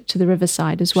side and to the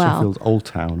riverside as well. Sheffield's Old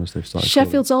Town, as they've started.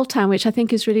 Sheffield's Old Town, which I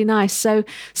think is really nice. So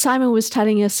Simon was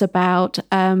telling us about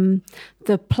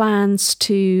the plans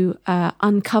to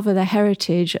uncover the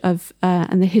heritage of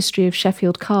and the history of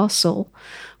Sheffield Castle,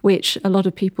 which a lot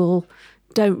of people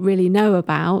don't really know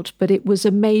about, but it was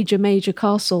a major, major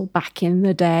castle back in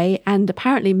the day. And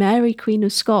apparently Mary, Queen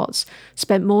of Scots,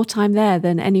 spent more time there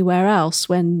than anywhere else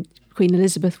when Queen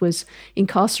Elizabeth was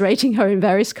incarcerating her in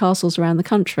various castles around the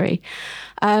country.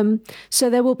 So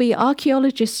there will be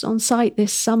archaeologists on site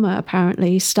this summer,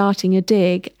 apparently, starting a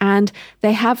dig. And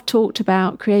they have talked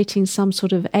about creating some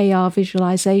sort of AR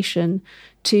visualization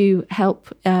to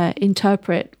help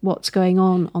interpret what's going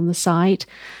on the site.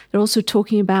 They're also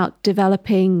talking about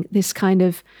developing this kind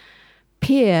of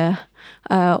pier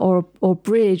or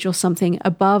bridge or something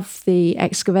above the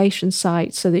excavation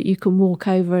site so that you can walk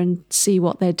over and see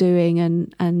what they're doing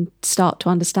and start to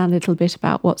understand a little bit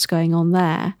about what's going on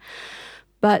there.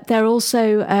 But they're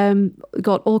also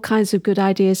got all kinds of good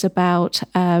ideas about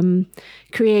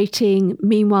creating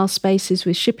meanwhile spaces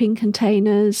with shipping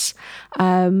containers,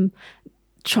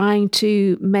 trying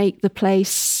to make the place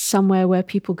somewhere where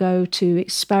people go to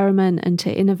experiment and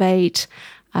to innovate.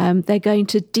 They're going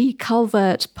to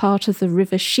deculvert part of the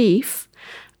River Sheaf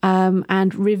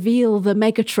and reveal the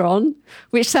Megatron,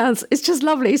 which it's just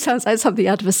lovely. It sounds like something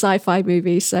out of a sci-fi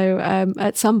movie. So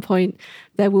at some point,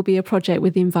 there will be a project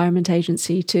with the Environment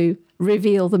Agency to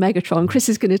reveal the Megatron. Chris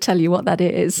is going to tell you what that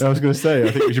is. I was going to say,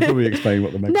 I think we should probably explain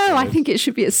what the Megatron is. No, I think it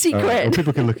should be a secret. Well,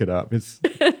 people can look it up. It's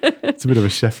a bit of a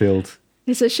Sheffield.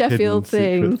 It's a Sheffield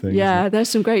thing. Yeah, there's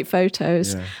some great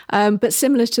photos. Yeah. But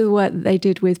similar to the work that they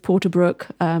did with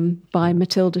Porterbrook by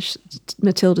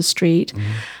Matilda Street,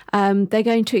 they're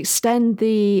going to extend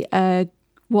the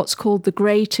what's called the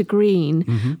grey to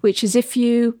green, which is if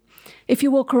you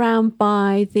walk around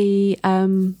by the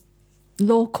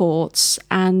law courts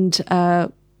and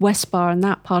Westbar and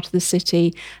that part of the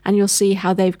city, and you'll see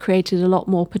how they've created a lot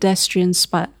more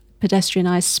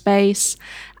pedestrianised space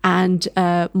and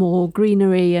more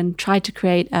greenery, and tried to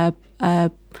create a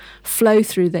flow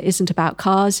through that isn't about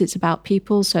cars, it's about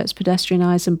people. So it's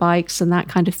pedestrianised and bikes and that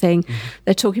kind of thing.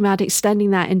 They're talking about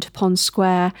extending that into Pond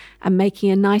Square and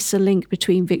making a nicer link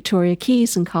between Victoria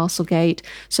Quays and Castlegate,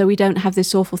 so we don't have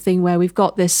this awful thing where we've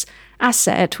got this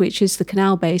asset, which is the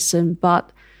canal basin,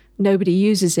 but nobody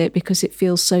uses it because it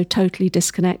feels so totally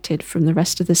disconnected from the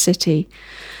rest of the city.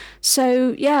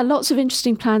 So, yeah, lots of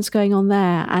interesting plans going on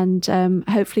there, and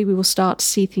hopefully we will start to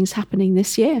see things happening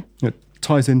this year. It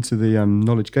ties into the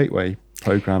Knowledge Gateway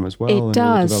programme as well. It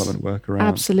does. All the development work around.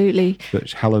 Absolutely.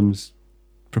 Which Hallam's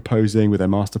proposing with their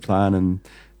master plan and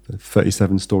the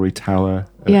 37-storey tower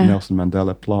Nelson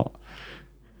Mandela plot.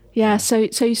 Yeah, so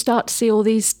you start to see all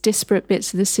these disparate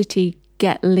bits of the city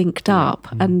get linked up,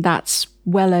 and that's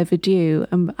well overdue,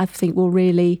 and I think will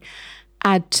really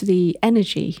add to the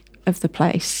energy of the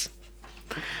place.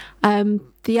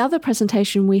 The other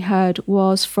presentation we heard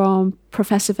was from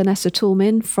Professor Vanessa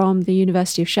Toulmin from the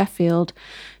University of Sheffield,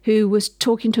 who was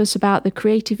talking to us about the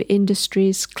Creative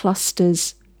Industries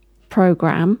Clusters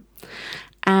programme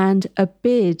and a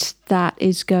bid that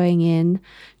is going in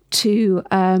to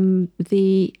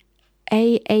the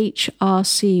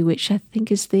AHRC, which I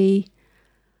think is the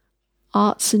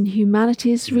Arts and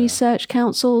Humanities Research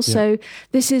Council. Yeah. So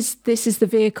this is the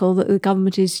vehicle that the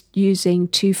government is using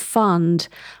to fund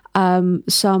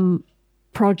some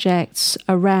projects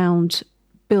around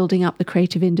building up the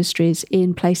creative industries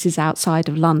in places outside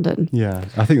of London. Yeah,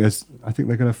 I think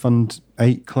they're going to fund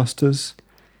 8 clusters,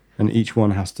 and each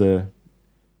one has to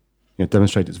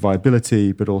demonstrate its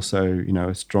viability, but also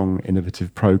a strong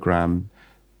innovative programme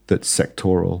that's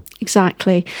sectoral.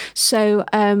 Exactly. So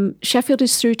Sheffield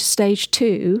is through to stage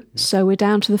 2, so we're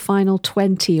down to the final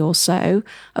 20 or so,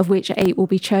 of which 8 will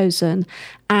be chosen.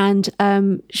 And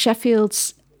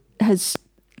Sheffield's has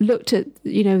looked at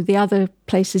the other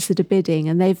places that are bidding,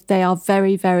 and they are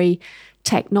very, very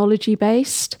technology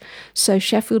based. So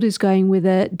Sheffield is going with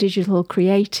a digital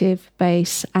creative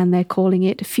base, and they're calling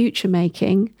it future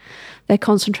making. They're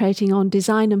concentrating on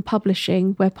design and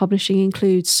publishing, where publishing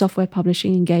includes software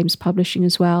publishing and games publishing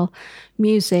as well,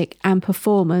 music and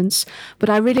performance.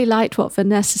 But I really liked what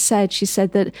Vanessa said. She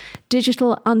said that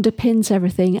digital underpins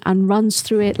everything and runs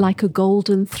through it like a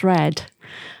golden thread.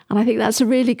 And I think that's a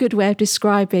really good way of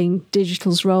describing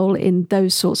digital's role in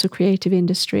those sorts of creative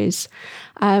industries.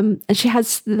 And she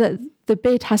has the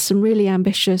bid has some really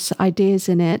ambitious ideas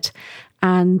in it,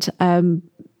 and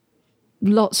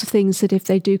lots of things that, if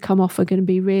they do come off, are going to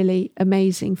be really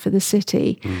amazing for the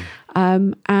city.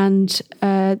 And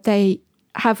they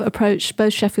have approached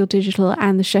both Sheffield Digital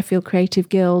and the Sheffield Creative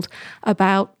Guild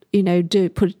about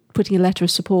putting a letter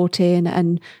of support in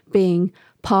and being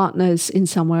partners in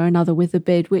some way or another with the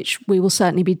bid, which we will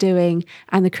certainly be doing,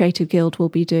 and the Creative Guild will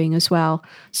be doing as well.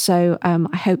 So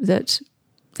I hope that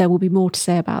there will be more to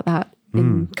say about that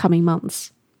in coming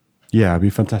months. Yeah, it'd be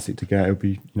fantastic to get. It would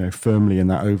be, firmly in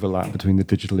that overlap between the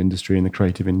digital industry and the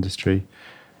creative industry,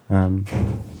 and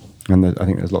I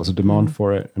think there's lots of demand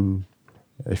for it. And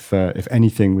if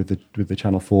anything with the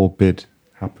Channel 4 bid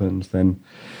happens, then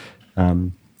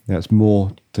it's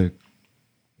more to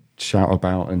shout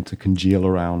about and to congeal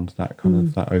around that kind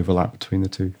of that overlap between the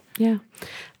two. Yeah.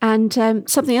 And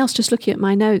something else, just looking at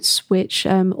my notes, which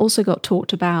also got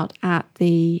talked about at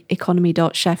the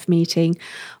economy.chef meeting,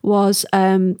 was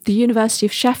the University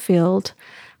of Sheffield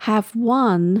have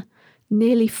won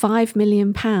nearly £5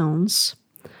 million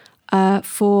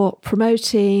for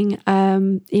promoting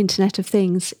the Internet of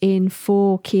Things in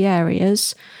 4 key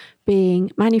areas,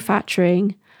 being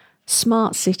manufacturing,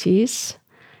 smart cities,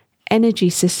 energy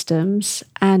systems,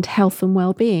 and health and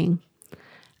well-being.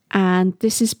 And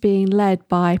this is being led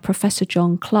by Professor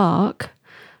John Clark.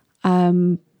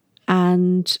 And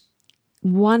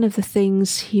one of the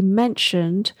things he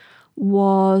mentioned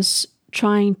was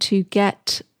trying to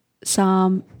get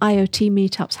some IoT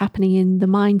meetups happening in the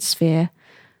MindSphere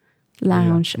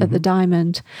lounge at the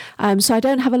Diamond. So I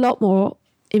don't have a lot more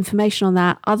information on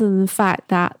that, other than the fact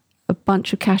that a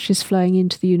bunch of cash is flowing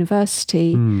into the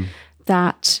university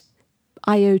that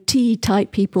IoT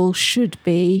type people should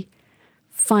be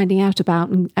finding out about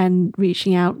and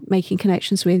reaching out, making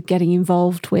connections with, getting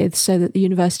involved with, so that the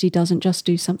university doesn't just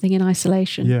do something in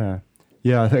isolation. Yeah.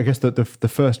 I guess that the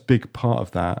first big part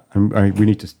of that, and we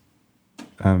need to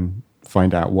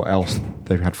find out what else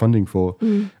they've had funding for.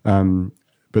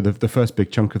 But the first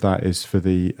big chunk of that is for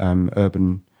the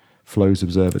Urban Flows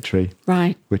Observatory,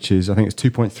 right? Which is, I think, it's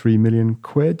 2.3 million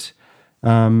quid,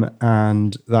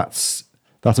 and that's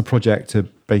a project to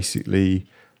basically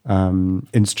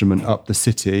instrument up the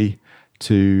city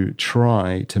to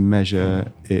try to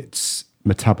measure its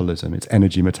metabolism, its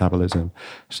energy metabolism.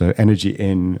 So energy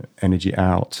in, energy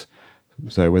out.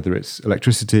 So whether it's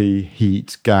electricity,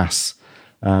 heat, gas,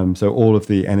 so all of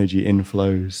the energy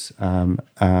inflows,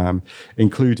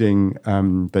 including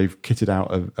they've kitted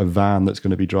out a van that's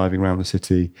going to be driving around the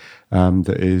city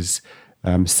that is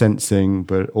sensing,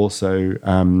 but also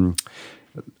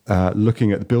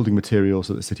looking at the building materials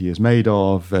that the city is made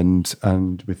of,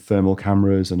 and with thermal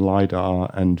cameras and LiDAR,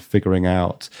 and figuring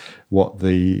out what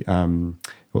the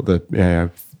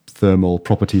thermal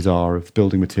properties are of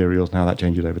building materials and how that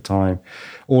changes over time,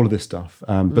 all of this stuff.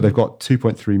 But they've got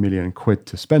 2.3 million quid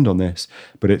to spend on this,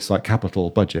 but it's like capital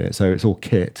budget, so it's all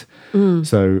kit.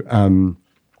 So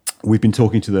we've been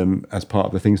talking to them as part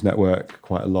of the Things Network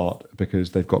quite a lot,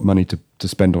 because they've got money to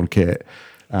spend on kit.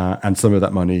 And some of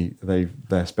that money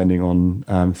they're spending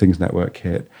on Things Network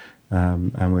kit,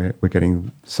 and we're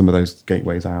getting some of those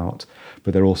gateways out.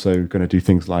 But they're also going to do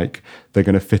things like they're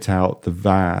going to fit out the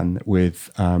van with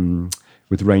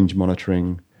range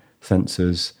monitoring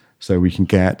sensors, so we can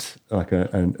get like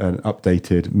an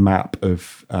updated map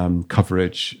of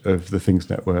coverage of the Things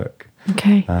Network.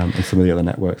 Okay. And some of the other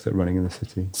networks that are running in the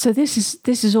city. So this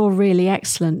is all really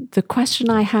excellent. The question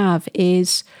I have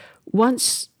is,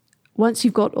 once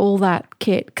you've got all that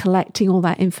kit collecting all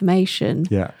that information,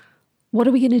 what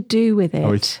are we going to do with it?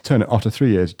 We turn it after 3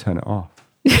 years. Turn it off.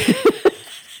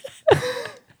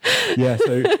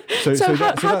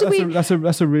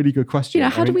 That's a really good question.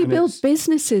 How do we build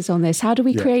businesses on this? How do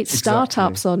we create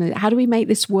startups on it? How do we make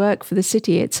this work for the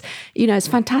city? It's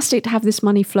fantastic to have this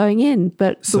money flowing in,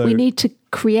 but we need to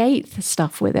create the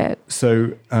stuff with it.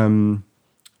 So the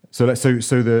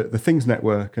Things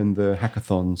Network and the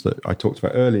hackathons that I talked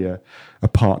about earlier are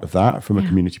part of that from a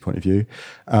community point of view.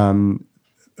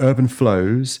 Urban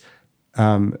Flows,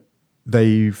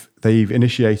 they've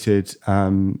initiated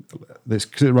this,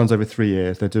 because it runs over 3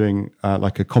 years. They're doing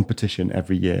like a competition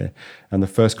every year, and the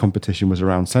first competition was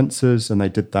around sensors, and they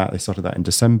did that. They started that in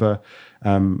December,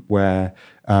 where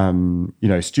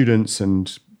students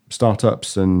and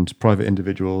startups and private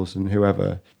individuals and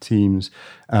whoever, teams,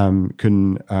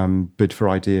 can bid for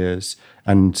ideas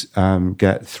and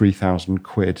get 3,000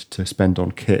 quid to spend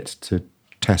on kit to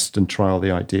test and trial the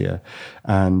idea.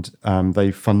 And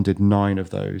they funded 9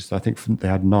 of those. I think they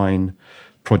had 9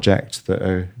 projects that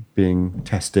are being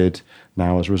tested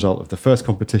now as a result of the first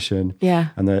competition. Yeah.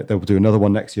 And they will do another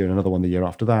one next year and another one the year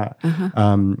after that.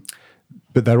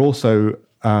 But they're also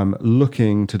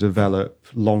looking to develop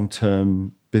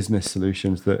long-term business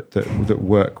solutions that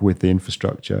work with the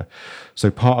infrastructure. So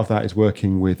part of that is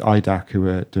working with IDAC, who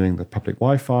are doing the public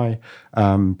Wi-Fi,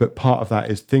 but part of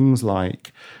that is things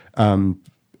like,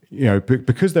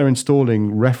 because they're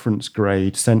installing reference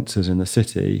grade sensors in the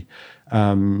city,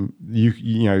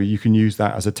 you can use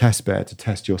that as a test bed to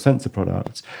test your sensor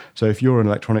products. So if you're an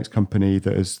electronics company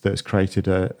that has created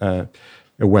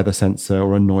weather sensor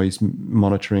or a noise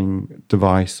monitoring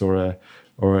device or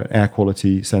an air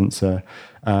quality sensor,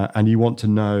 and you want to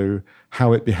know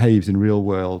how it behaves in real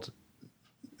world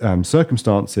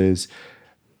circumstances,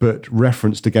 but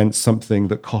referenced against something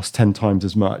that costs 10 times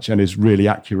as much and is really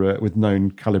accurate with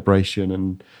known calibration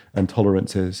and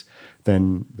tolerances,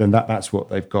 then that's what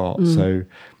they've got. So,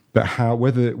 but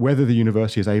whether the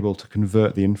university is able to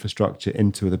convert the infrastructure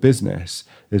into the business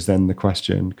is then the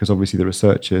question, because obviously the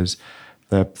researchers,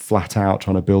 they're flat out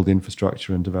trying to build the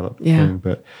infrastructure and develop the thing.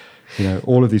 But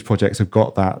all of these projects have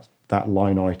got that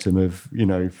line item of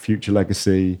future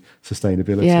legacy,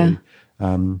 sustainability.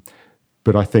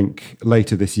 But I think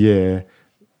later this year,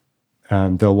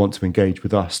 they'll want to engage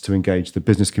with us, to engage the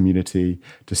business community,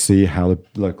 to see how the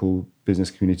local business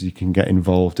community can get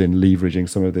involved in leveraging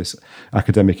some of this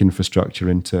academic infrastructure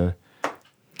into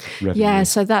revenue. Yeah,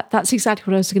 so that's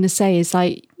exactly what I was going to say, is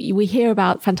like, we hear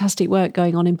about fantastic work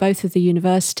going on in both of the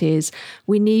universities.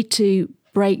 We need to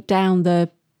break down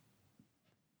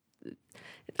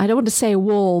I don't want to say a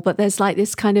wall, but there's like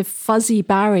this kind of fuzzy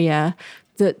barrier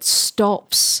that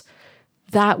stops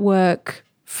that work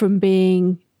from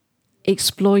being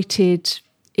exploited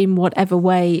in whatever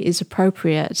way is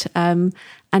appropriate. And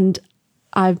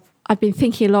I've been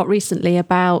thinking a lot recently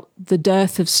about the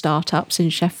dearth of startups in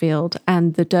Sheffield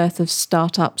and the dearth of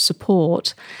startup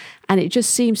support. And it just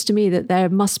seems to me that there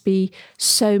must be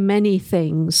so many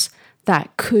things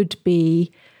that could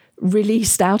be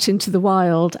released out into the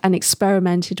wild and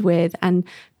experimented with, and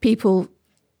people,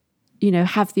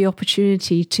 have the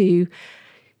opportunity to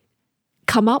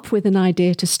come up with an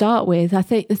idea to start with. I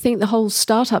think the whole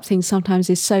startup thing sometimes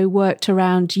is so worked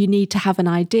around, you need to have an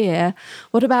idea.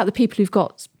 What about the people who've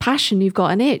got passion, who've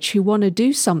got an itch, who want to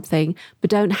do something but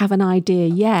don't have an idea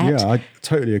yet? Yeah, I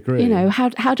totally agree.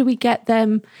 How do we get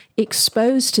them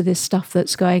exposed to this stuff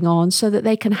that's going on so that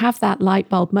they can have that light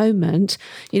bulb moment,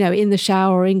 in the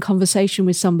shower or in conversation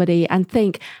with somebody and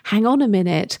think, hang on a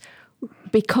minute,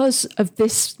 because of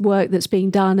this work that's being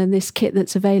done and this kit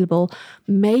that's available,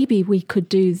 maybe we could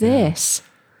do this.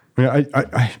 Yeah.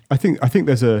 I think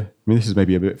there's this is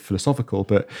maybe a bit philosophical,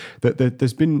 but that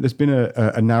there's been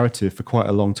a narrative for quite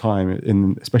a long time,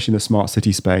 especially in the smart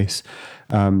city space,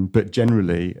 but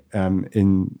generally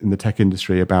in the tech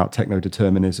industry, about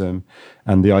techno-determinism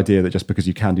and the idea that just because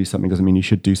you can do something doesn't mean you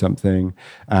should do something,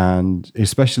 and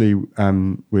especially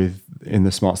in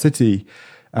the smart city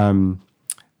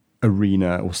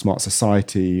arena or smart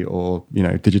society or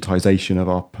digitization of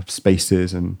our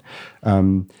spaces, and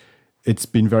it's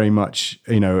been very much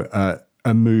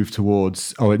a move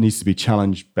towards it needs to be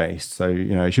challenge based. So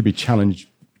it should be challenge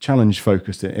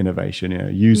focused innovation,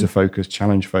 user focused,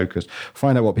 challenge focused.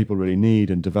 Find out what people really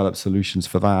need and develop solutions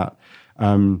for that.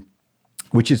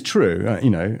 Which is true,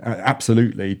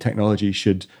 absolutely. Technology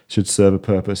should serve a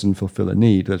purpose and fulfill a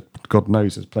need. God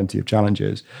knows there's plenty of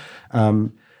challenges.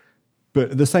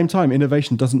 But at the same time,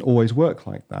 innovation doesn't always work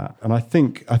like that. And I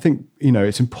think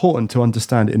it's important to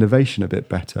understand innovation a bit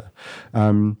better.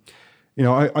 I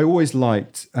always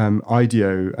liked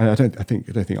IDEO, and I don't think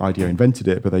IDEO invented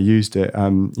it, but they used it.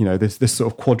 This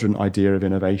sort of quadrant idea of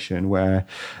innovation, where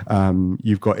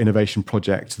you've got innovation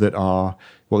projects that are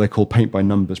what they call paint by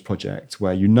numbers projects,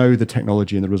 where the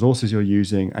technology and the resources you're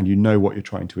using, and what you're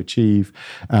trying to achieve,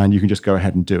 and you can just go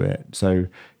ahead and do it. So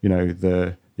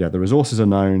the resources are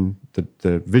known,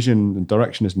 the vision and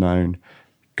direction is known,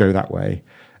 go that way.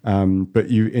 But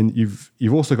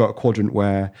you've also got a quadrant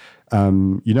where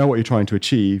you know what you're trying to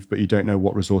achieve, but you don't know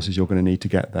what resources you're going to need to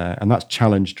get there, and that's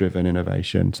challenge-driven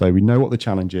innovation. So we know what the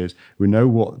challenge is, we know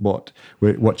what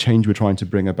change we're trying to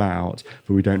bring about,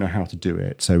 but we don't know how to do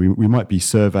it. So we might be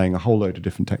surveying a whole load of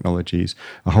different technologies,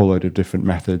 a whole load of different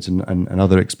methods and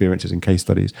other experiences and case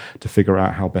studies to figure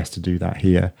out how best to do that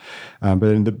here. But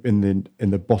in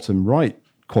the bottom right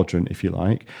quadrant, if you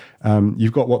like,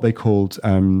 you've got what they called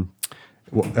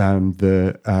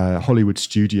the Hollywood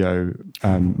studio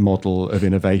model of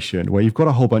innovation, where you've got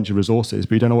a whole bunch of resources,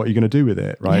 but you don't know what you're going to do with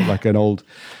it, right? Yeah. Like an old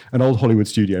Hollywood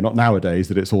studio, not nowadays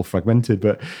that it's all fragmented,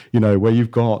 but where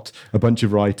you've got a bunch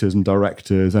of writers and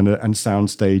directors and sound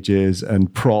stages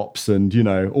and props and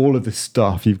all of this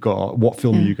stuff. You've got, what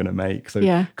film are you going to make?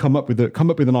 So come up with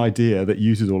an idea that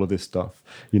uses all of this stuff.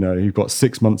 You've got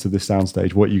 6 months of this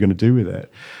soundstage. What are you going to do with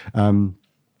it?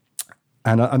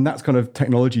 And that's kind of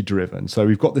technology driven. So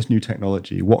we've got this new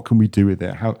technology. What can we do with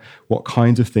it? What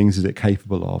kinds of things is it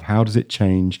capable of? How does it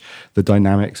change the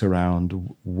dynamics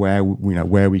around where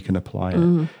we can apply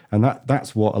it? And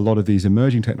that's what a lot of these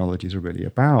emerging technologies are really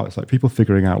about. It's like people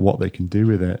figuring out what they can do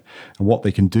with it and what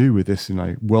they can do with this,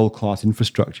 world-class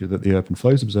infrastructure that the Urban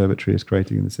Flows Observatory is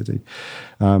creating in the city.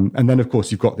 And then, of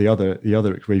course, you've got the other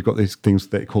where you've got these things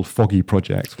that are called foggy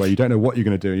projects, where you don't know what you're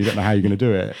going to do and you don't know how you're going to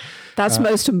do it. That's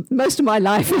most of my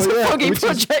life is a foggy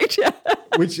project.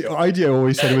 Which IDEO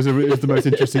always said it was the most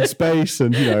interesting space,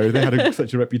 and they had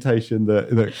such a reputation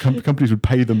that companies would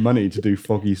pay them money to do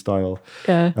foggy style.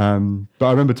 Yeah. But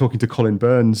I remember talking to Colin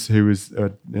Burns, who was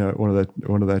one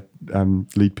of the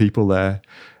lead people there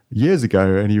years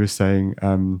ago, and he was saying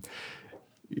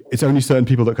it's only certain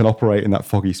people that can operate in that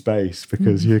foggy space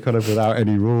because you're kind of without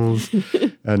any rules.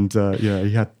 And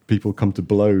he had people come to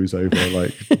blows over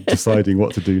deciding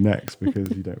what to do next because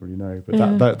you don't really know.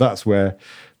 But that's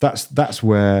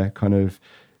where kind of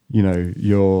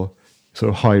your sort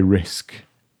of high risk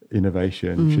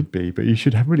innovation should be. But you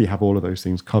should really have all of those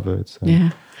things covered. So.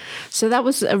 Yeah. So that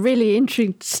was a really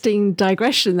interesting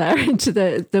digression there into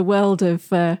the world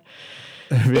of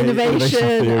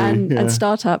innovation and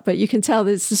startup, but you can tell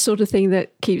it's the sort of thing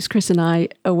that keeps Chris and I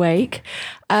awake.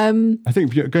 I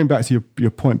think going back to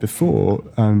your point before,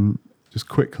 just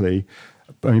quickly,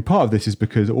 I mean, part of this is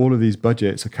because all of these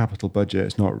budgets are capital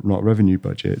budgets, not revenue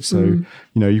budgets. So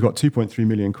you've got 2.3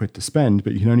 million quid to spend,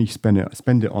 but you can only spend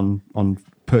it on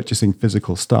purchasing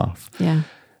physical stuff. Yeah.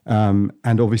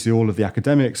 And obviously, all of the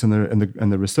academics and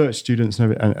the research students,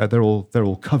 they're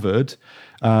all covered.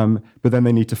 But then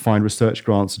they need to find research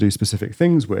grants to do specific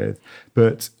things with.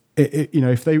 But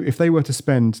if they were to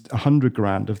spend 100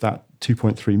 grand of that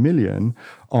 2.3 million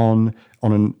on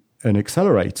an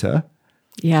accelerator,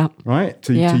 right,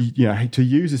 to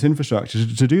use this infrastructure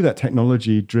to do that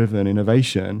technology-driven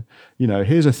innovation,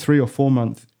 here's a 3 or 4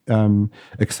 month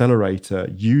accelerator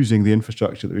using the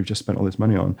infrastructure that we've just spent all this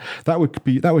money on. That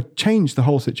would change the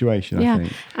whole situation, I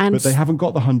think. But they haven't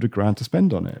got the 100 grand to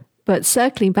spend on it. But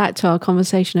circling back to our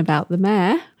conversation about the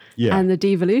mayor and the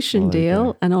devolution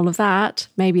deal and all of that,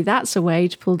 maybe that's a way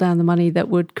to pull down the money that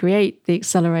would create the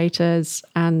accelerators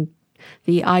and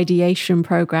the ideation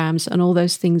programs and all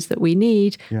those things that we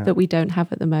need that we don't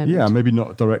have at the moment. Yeah, maybe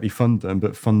not directly fund them,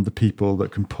 but fund the people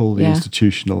that can pull the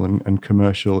institutional and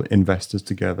commercial investors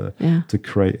together to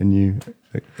create a new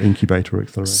incubator or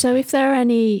accelerator. So if there are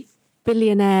any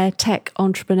billionaire tech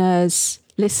entrepreneurs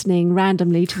listening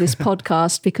randomly to this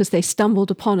podcast because they stumbled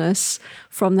upon us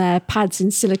from their pads in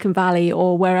Silicon Valley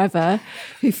or wherever,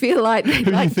 who feel like...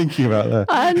 Who are you thinking about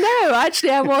there? No,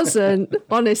 actually I wasn't,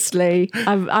 honestly.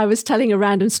 I was telling a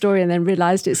random story and then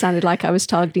realised it sounded like I was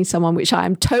targeting someone, which I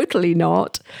am totally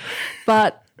not.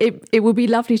 But it would be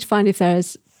lovely to find if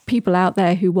there's people out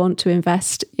there who want to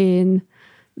invest in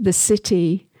the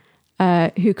city,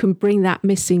 who can bring that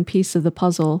missing piece of the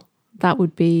puzzle. That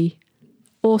would be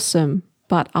awesome.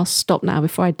 But I'll stop now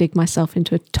before I dig myself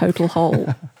into a total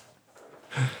hole.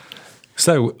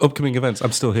 So, upcoming events.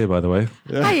 I'm still here, by the way.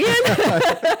 Hi,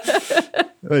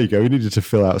 Ian. There you go. We needed to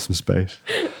fill out some space.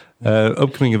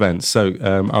 Upcoming events. So,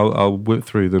 I'll whip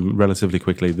through them relatively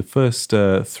quickly. The first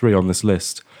 3 on this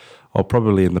list are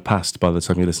probably in the past by the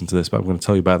time you listen to this, but I'm going to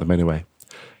tell you about them anyway.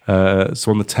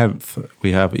 So, on the 10th,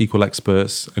 we have Equal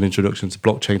Experts, an introduction to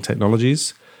blockchain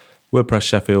technologies, WordPress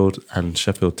Sheffield, and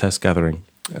Sheffield Test Gathering.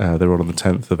 They're all on the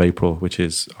 10th of April, which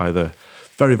is either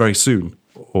very, very soon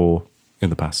or in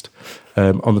the past.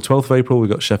 On the 12th of April, we've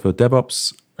got Sheffield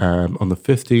DevOps. On the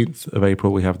 15th of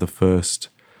April, we have the first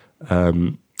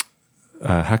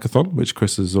hackathon, which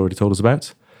Chris has already told us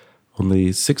about. On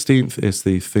the 16th is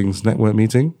the Things Network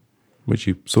meeting, which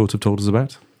you sort of told us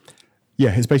about.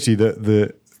 Yeah, it's basically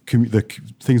the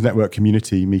Things Network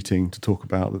community meeting to talk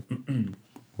about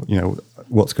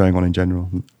what's going on in general.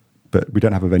 But we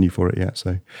don't have a venue for it yet,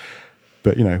 so.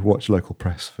 But watch local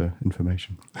press for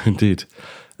information. Indeed.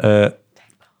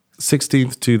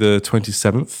 16th to the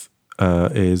 27th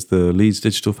is the Leeds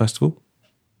Digital Festival.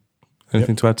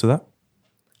 Anything to add to that?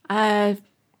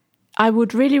 I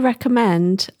would really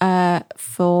recommend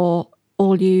for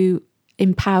all you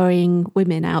empowering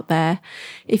women out there,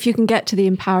 if you can get to the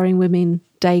Empowering Women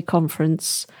Day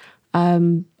conference.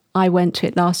 I went to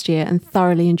it last year and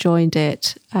thoroughly enjoyed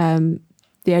it.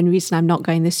 The only reason I'm not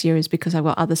going this year is because I've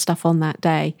got other stuff on that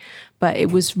day. But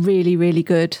it was really, really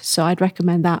good. So I'd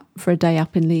recommend that for a day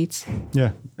up in Leeds.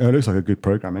 Yeah, it looks like a good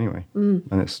programme anyway. And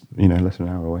it's, less than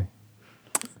an hour away.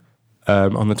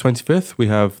 On the 25th, we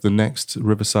have the next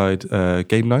Riverside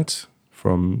game night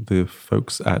from the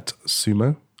folks at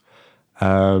Sumo.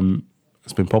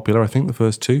 It's been popular, I think, the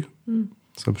first 2.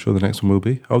 So I'm sure the next one will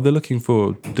be. Oh, they're looking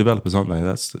for developers, aren't they?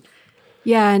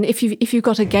 Yeah, and if you've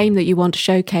got a game that you want to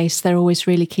showcase, they're always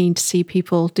really keen to see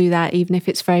people do that, even if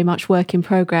it's very much work in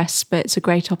progress. But it's a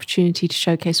great opportunity to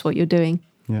showcase what you're doing.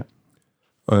 Yeah.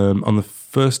 On the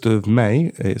 1st of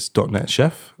May, it's .NET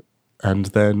Chef, and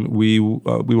then we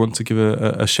want to give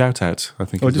a shout out. I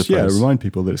think. Remind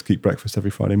people that it's Geek Breakfast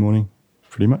every Friday morning,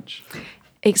 pretty much.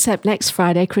 Except next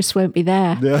Friday, Chris won't be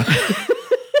there. Yeah.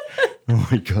 Oh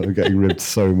my God, I'm getting ribbed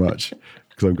so much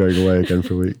because I'm going away again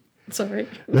for a week. Sorry.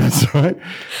 That's all right.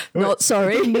 Not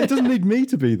sorry. It doesn't need me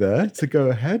to be there to go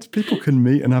ahead. People can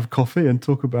meet and have coffee and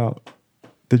talk about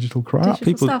digital crap.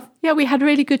 Digital stuff. Yeah, we had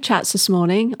really good chats this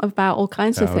morning about all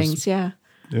kinds of things. Yeah.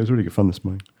 It was really good fun this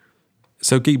morning.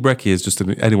 So Geek Brekkie is just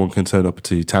anyone can turn up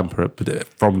to Tampa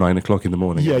from 9 o'clock in the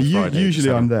morning. Yeah, on Friday, usually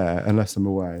so. I'm there unless I'm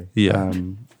away. Yeah. I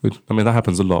mean, that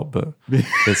happens a lot, but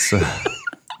it's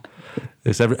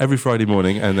it's every Friday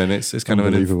morning, and then it's kind of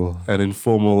an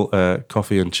informal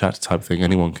coffee and chat type thing.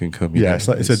 Anyone can come. Yeah, it's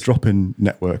a drop-in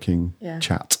networking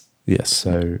chat. Yes.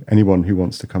 So anyone who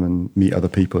wants to come and meet other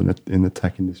people in the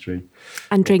tech industry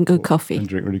and drink good coffee, and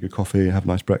drink really good coffee, have a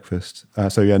nice breakfast.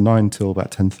 9 till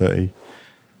about 10:30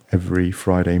 every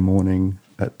Friday morning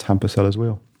at Tampa Sellers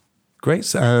Wheel.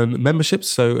 Great. Memberships.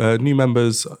 So new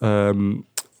members.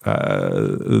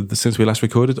 Since we last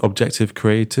recorded, Objective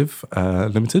Creative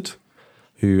Limited,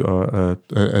 who are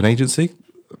an agency.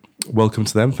 Welcome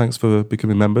to them. Thanks for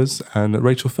becoming members. And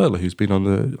Rachel Furler, who's been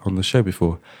on the show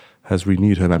before, has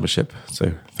renewed her membership.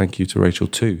 So thank you to Rachel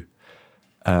too.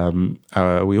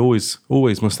 We always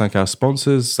must thank our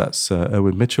sponsors. That's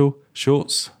Erwin Mitchell,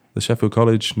 Shorts, the Sheffield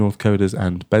College, North Coders,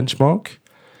 and Benchmark.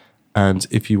 And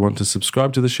if you want to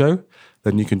subscribe to the show,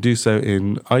 then you can do so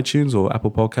in iTunes or Apple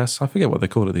Podcasts. I forget what they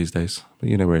call it these days, but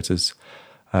you know where it is.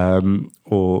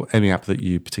 Or any app that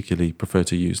you particularly prefer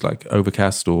to use, like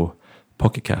Overcast or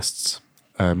Pocket Casts.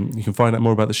 You can find out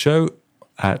more about the show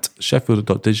at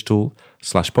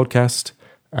sheffield.digital/podcast.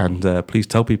 And please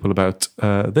tell people about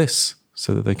this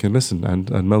so that they can listen. And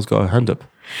Mel's got her hand up.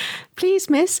 Please,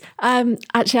 miss.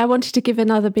 Actually, I wanted to give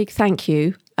another big thank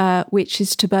you, which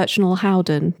is to Birchnall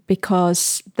Howden,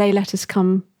 because they let us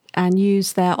come and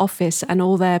use their office and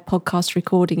all their podcast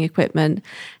recording equipment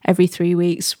every 3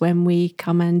 weeks when we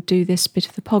come and do this bit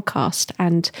of the podcast.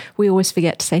 And we always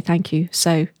forget to say thank you.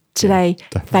 So today,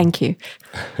 thank you.